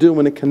likes to do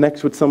when it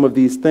connects with some of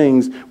these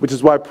things, which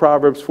is why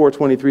Proverbs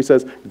 4:23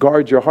 says,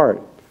 guard your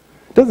heart.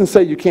 It doesn't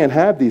say you can't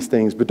have these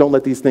things, but don't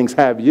let these things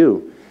have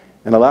you.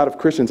 And a lot of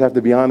Christians have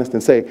to be honest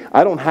and say,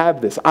 I don't have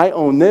this. I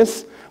own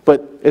this,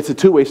 but it's a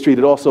two-way street.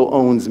 It also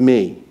owns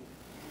me.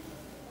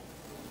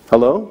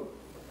 Hello?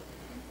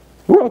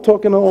 We're all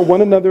talking to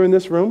one another in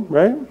this room,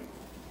 right?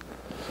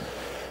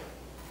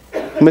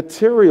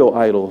 Material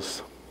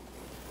idols.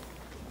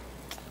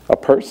 A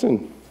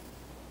person.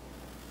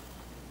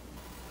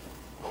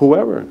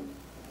 Whoever.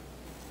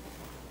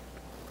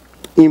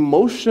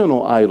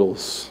 Emotional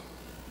idols.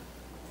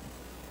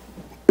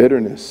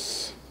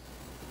 Bitterness.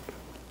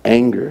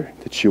 Anger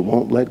that you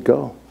won't let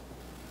go.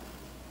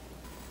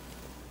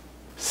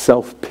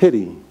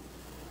 Self-pity.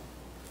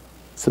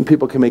 Some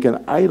people can make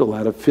an idol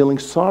out of feeling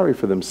sorry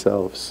for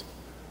themselves.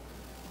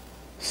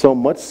 So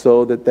much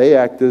so that they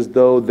act as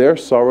though their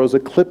sorrows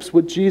eclipse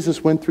what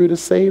Jesus went through to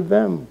save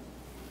them.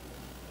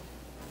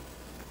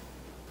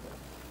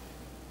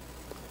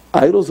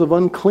 Idols of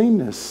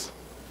uncleanness.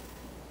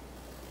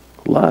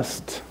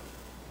 Lust.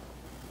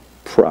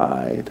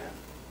 Pride.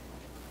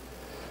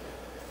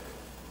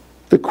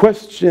 The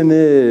question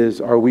is,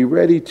 are we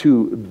ready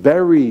to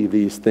bury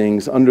these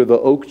things under the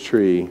oak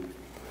tree?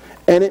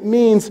 And it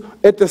means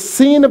at the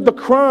scene of the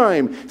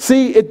crime.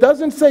 See, it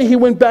doesn't say he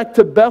went back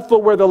to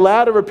Bethel where the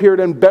ladder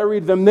appeared and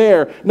buried them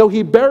there. No,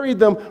 he buried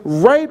them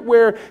right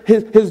where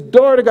his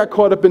daughter got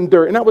caught up in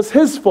dirt, and that was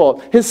his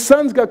fault. His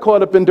sons got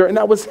caught up in dirt, and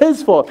that was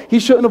his fault. He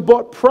shouldn't have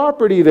bought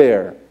property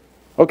there.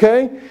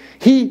 Okay?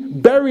 He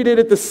buried it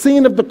at the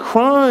scene of the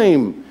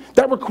crime.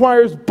 That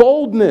requires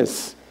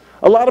boldness.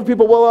 A lot of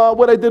people, well,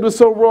 what I did was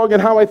so wrong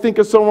and how I think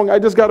is so wrong. I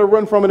just got to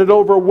run from it. It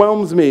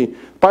overwhelms me.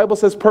 The Bible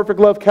says perfect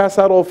love casts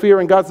out all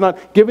fear, and God's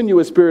not giving you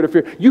a spirit of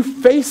fear. You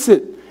face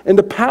it in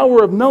the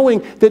power of knowing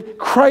that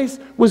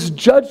Christ was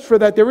judged for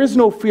that. There is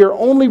no fear,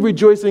 only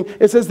rejoicing.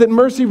 It says that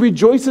mercy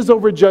rejoices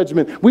over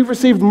judgment. We've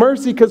received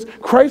mercy because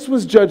Christ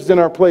was judged in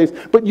our place.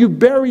 But you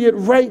bury it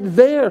right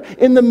there,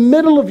 in the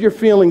middle of your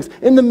feelings,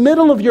 in the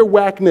middle of your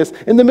whackness,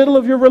 in the middle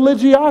of your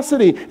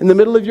religiosity, in the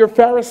middle of your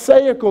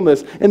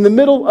pharisaicalness, in the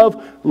middle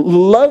of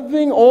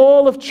loving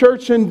all of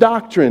church and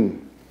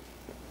doctrine.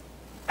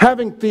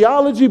 Having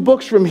theology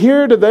books from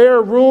here to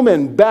their room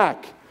and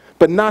back,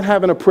 but not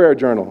having a prayer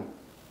journal.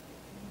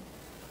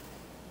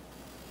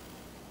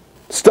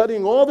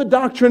 Studying all the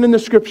doctrine in the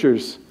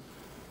scriptures,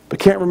 but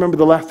can't remember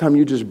the last time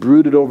you just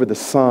brooded over the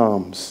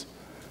Psalms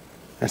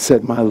and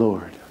said, my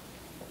Lord,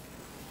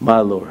 my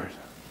Lord,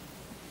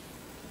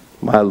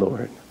 my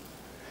Lord.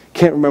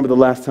 Can't remember the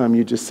last time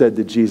you just said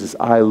to Jesus,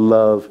 I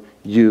love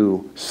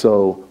you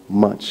so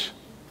much.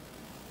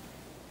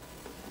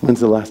 When's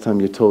the last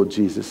time you told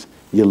Jesus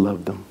you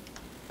loved him?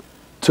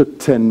 Took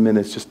 10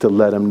 minutes just to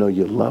let him know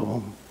you love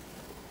him.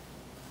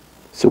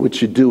 So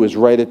what you do is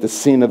right at the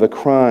scene of the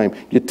crime,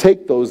 you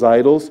take those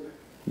idols,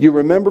 you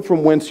remember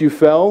from whence you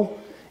fell,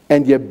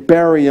 and you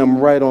bury them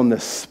right on the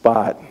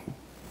spot.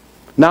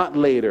 Not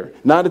later,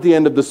 not at the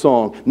end of the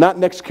song, not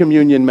next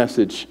communion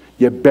message.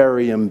 You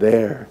bury them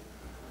there.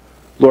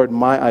 Lord,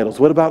 my idols.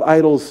 What about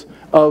idols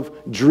of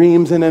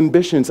dreams and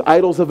ambitions?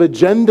 Idols of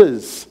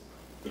agendas.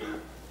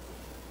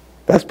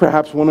 That's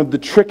perhaps one of the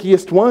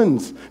trickiest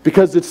ones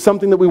because it's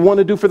something that we want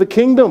to do for the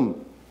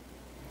kingdom.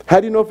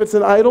 How do you know if it's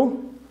an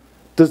idol?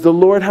 Does the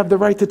Lord have the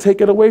right to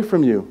take it away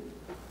from you?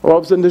 Or all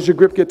of a sudden does your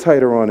grip get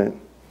tighter on it?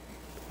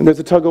 And there's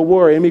a tug of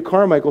war. Amy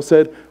Carmichael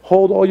said,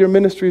 hold all your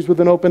ministries with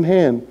an open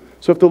hand.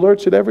 So if the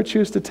Lord should ever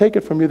choose to take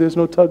it from you, there's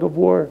no tug of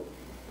war.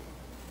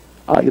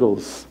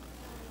 Idols.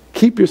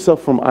 Keep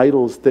yourself from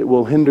idols that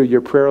will hinder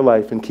your prayer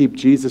life and keep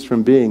Jesus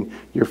from being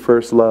your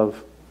first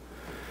love.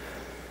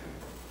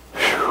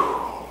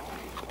 Whew.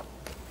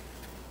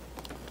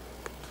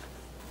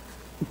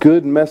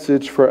 Good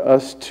message for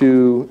us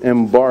to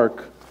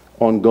embark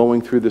on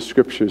going through the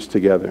scriptures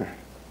together.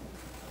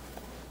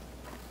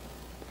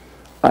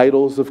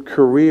 Idols of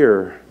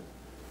career,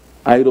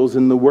 idols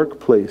in the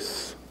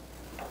workplace.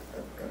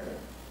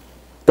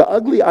 The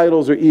ugly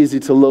idols are easy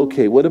to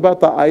locate. What about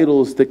the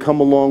idols that come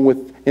along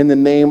with in the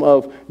name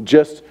of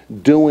just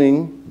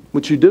doing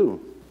what you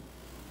do?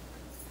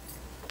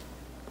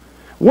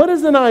 What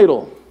is an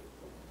idol?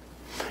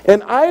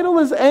 An idol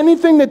is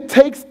anything that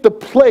takes the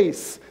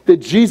place that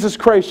Jesus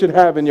Christ should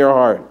have in your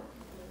heart.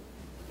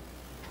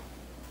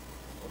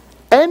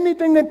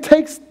 Anything that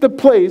takes the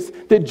place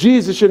that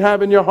Jesus should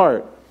have in your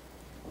heart.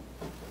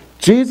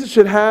 Jesus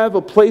should have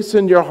a place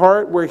in your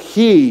heart where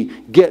he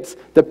gets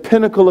the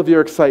pinnacle of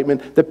your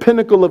excitement, the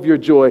pinnacle of your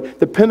joy,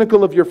 the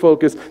pinnacle of your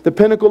focus, the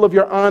pinnacle of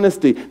your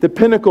honesty, the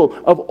pinnacle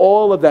of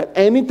all of that.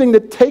 Anything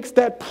that takes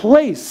that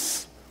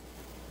place.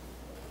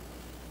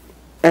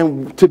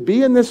 And to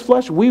be in this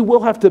flesh, we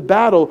will have to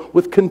battle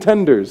with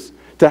contenders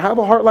To have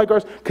a heart like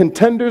ours,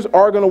 contenders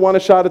are going to want a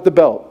shot at the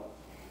belt.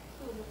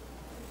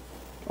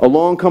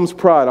 Along comes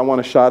pride, I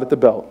want a shot at the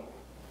belt.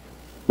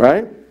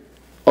 Right?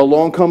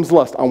 Along comes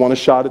lust, I want a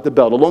shot at the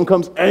belt. Along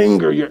comes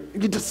anger, you're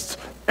just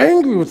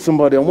angry with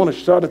somebody, I want a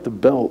shot at the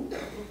belt.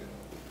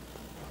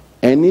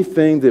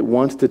 Anything that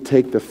wants to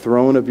take the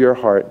throne of your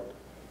heart,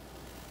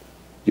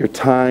 your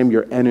time,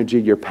 your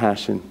energy, your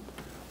passion,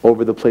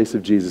 over the place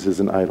of Jesus is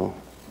an idol.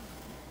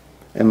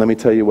 And let me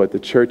tell you what, the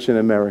church in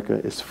America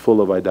is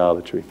full of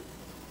idolatry.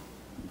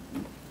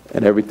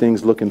 And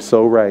everything's looking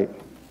so right.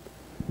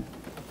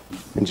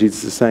 And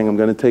Jesus is saying, I'm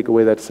going to take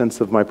away that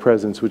sense of my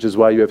presence, which is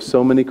why you have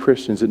so many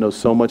Christians that know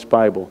so much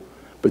Bible,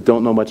 but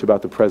don't know much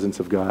about the presence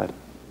of God.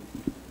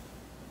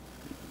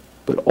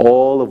 But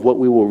all of what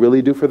we will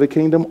really do for the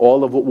kingdom,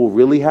 all of what will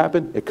really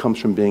happen, it comes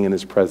from being in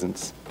His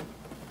presence.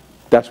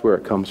 That's where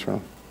it comes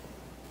from.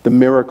 The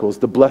miracles,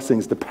 the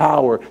blessings, the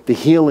power, the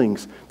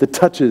healings, the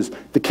touches,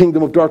 the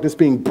kingdom of darkness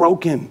being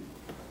broken.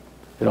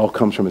 It all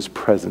comes from His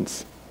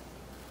presence.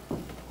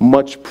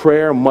 Much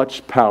prayer,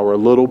 much power.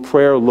 Little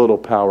prayer, little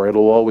power.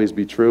 It'll always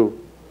be true.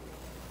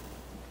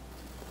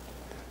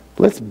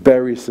 Let's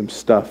bury some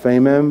stuff.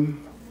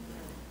 Amen?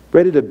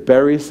 Ready to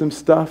bury some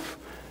stuff?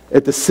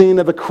 At the scene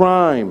of the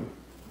crime.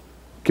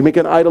 You can make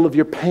an idol of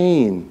your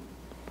pain.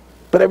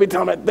 But every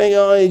time I think,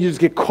 oh, you just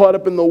get caught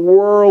up in the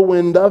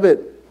whirlwind of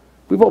it.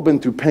 We've all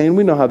been through pain.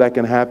 We know how that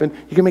can happen.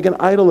 You can make an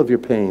idol of your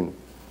pain.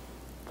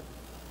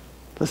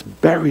 Let's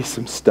bury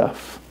some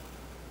stuff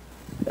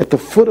at the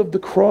foot of the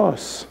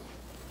cross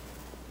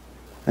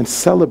and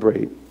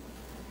celebrate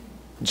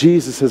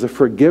Jesus as a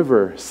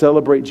forgiver.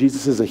 Celebrate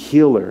Jesus as a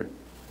healer.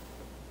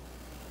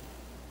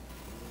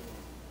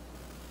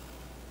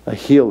 A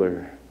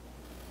healer.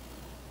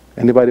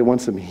 Anybody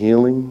want some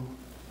healing?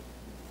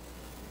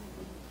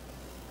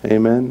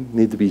 Amen.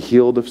 Need to be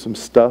healed of some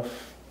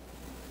stuff.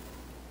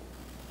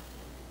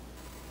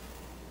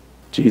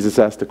 Jesus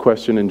asked a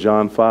question in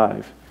John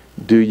 5.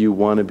 Do you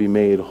want to be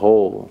made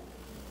whole?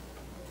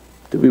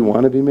 Do we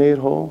want to be made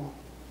whole?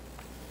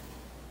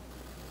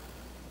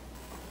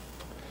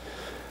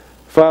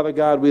 Father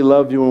God, we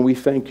love you and we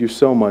thank you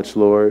so much,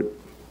 Lord.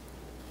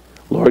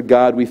 Lord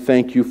God, we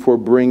thank you for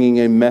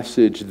bringing a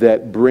message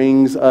that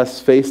brings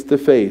us face to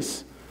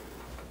face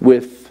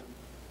with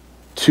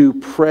to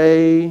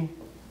pray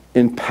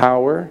in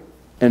power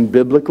and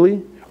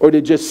biblically, or to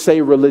just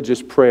say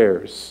religious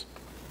prayers.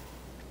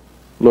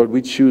 Lord,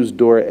 we choose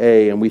door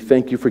A, and we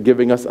thank you for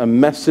giving us a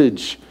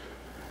message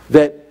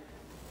that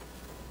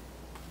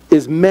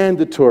is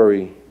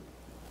mandatory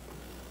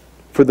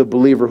for the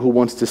believer who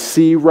wants to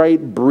see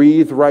right,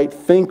 breathe right,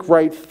 think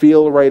right,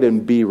 feel right,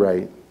 and be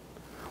right.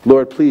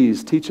 Lord,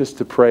 please teach us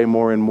to pray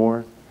more and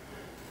more.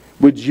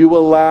 Would you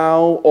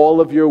allow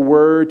all of your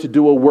word to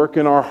do a work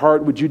in our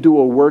heart? Would you do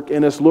a work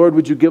in us? Lord,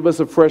 would you give us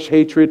a fresh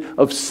hatred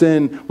of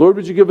sin? Lord,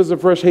 would you give us a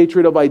fresh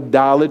hatred of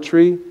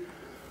idolatry?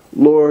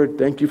 Lord,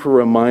 thank you for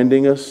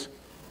reminding us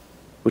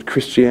what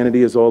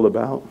Christianity is all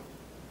about.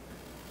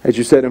 As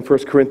you said in 1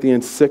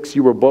 Corinthians 6,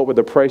 you were bought with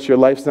a price. Your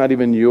life's not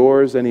even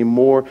yours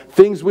anymore.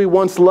 Things we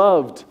once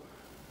loved.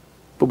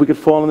 But we could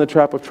fall in the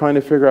trap of trying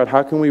to figure out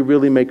how can we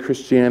really make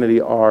Christianity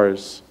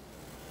ours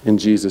in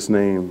Jesus'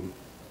 name.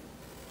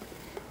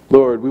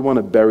 Lord, we want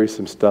to bury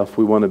some stuff.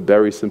 We want to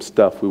bury some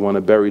stuff. We want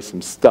to bury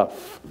some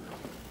stuff.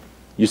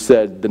 You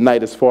said the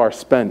night is far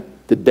spent.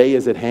 The day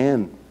is at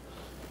hand.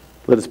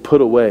 Let us put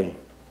away.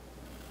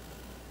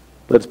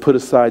 Let us put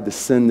aside the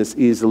sin that's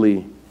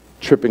easily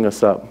tripping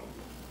us up.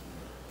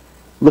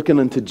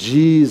 Looking unto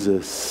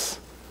Jesus,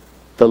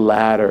 the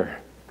ladder,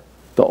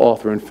 the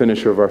author and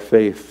finisher of our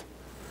faith.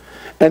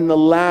 And the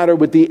ladder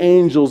with the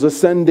angels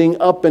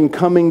ascending up and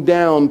coming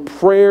down,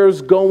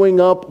 prayers going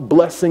up,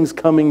 blessings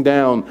coming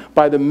down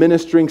by the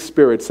ministering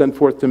Spirit sent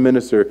forth to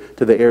minister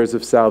to the heirs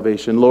of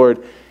salvation.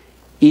 Lord,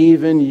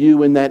 even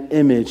you in that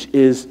image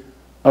is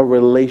a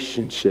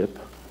relationship.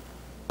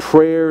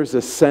 Prayers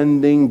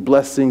ascending,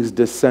 blessings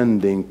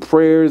descending.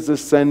 Prayers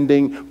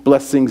ascending,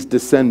 blessings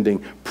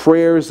descending.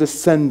 Prayers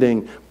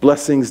ascending,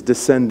 blessings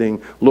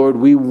descending. Lord,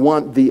 we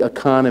want the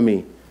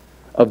economy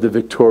of the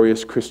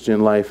victorious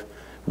Christian life.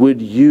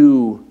 Would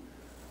you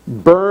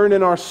burn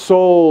in our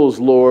souls,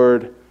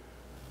 Lord,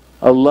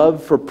 a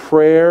love for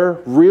prayer,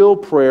 real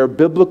prayer,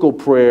 biblical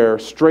prayer,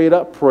 straight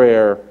up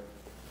prayer,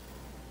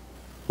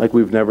 like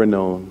we've never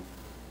known.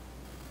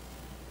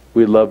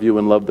 We love you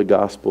and love the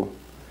gospel.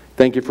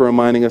 Thank you for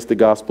reminding us the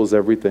gospel is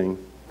everything.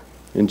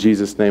 In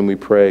Jesus' name we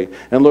pray.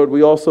 And Lord,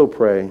 we also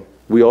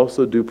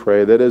do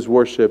pray that as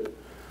worship,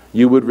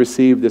 you would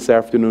receive this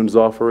afternoon's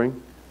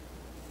offering.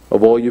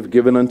 Of all you've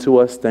given unto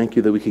us, thank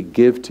you that we could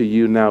give to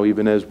you now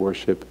even as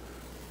worship.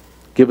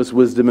 Give us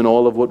wisdom in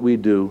all of what we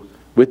do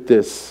with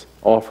this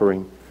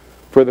offering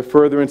for the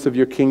furtherance of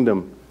your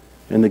kingdom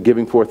and the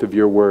giving forth of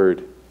your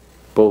word,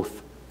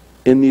 both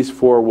in these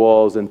four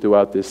walls and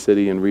throughout this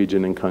city and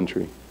region and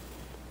country.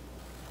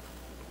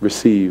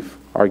 Receive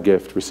our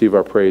gift, receive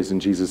our praise in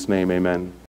Jesus' name, amen.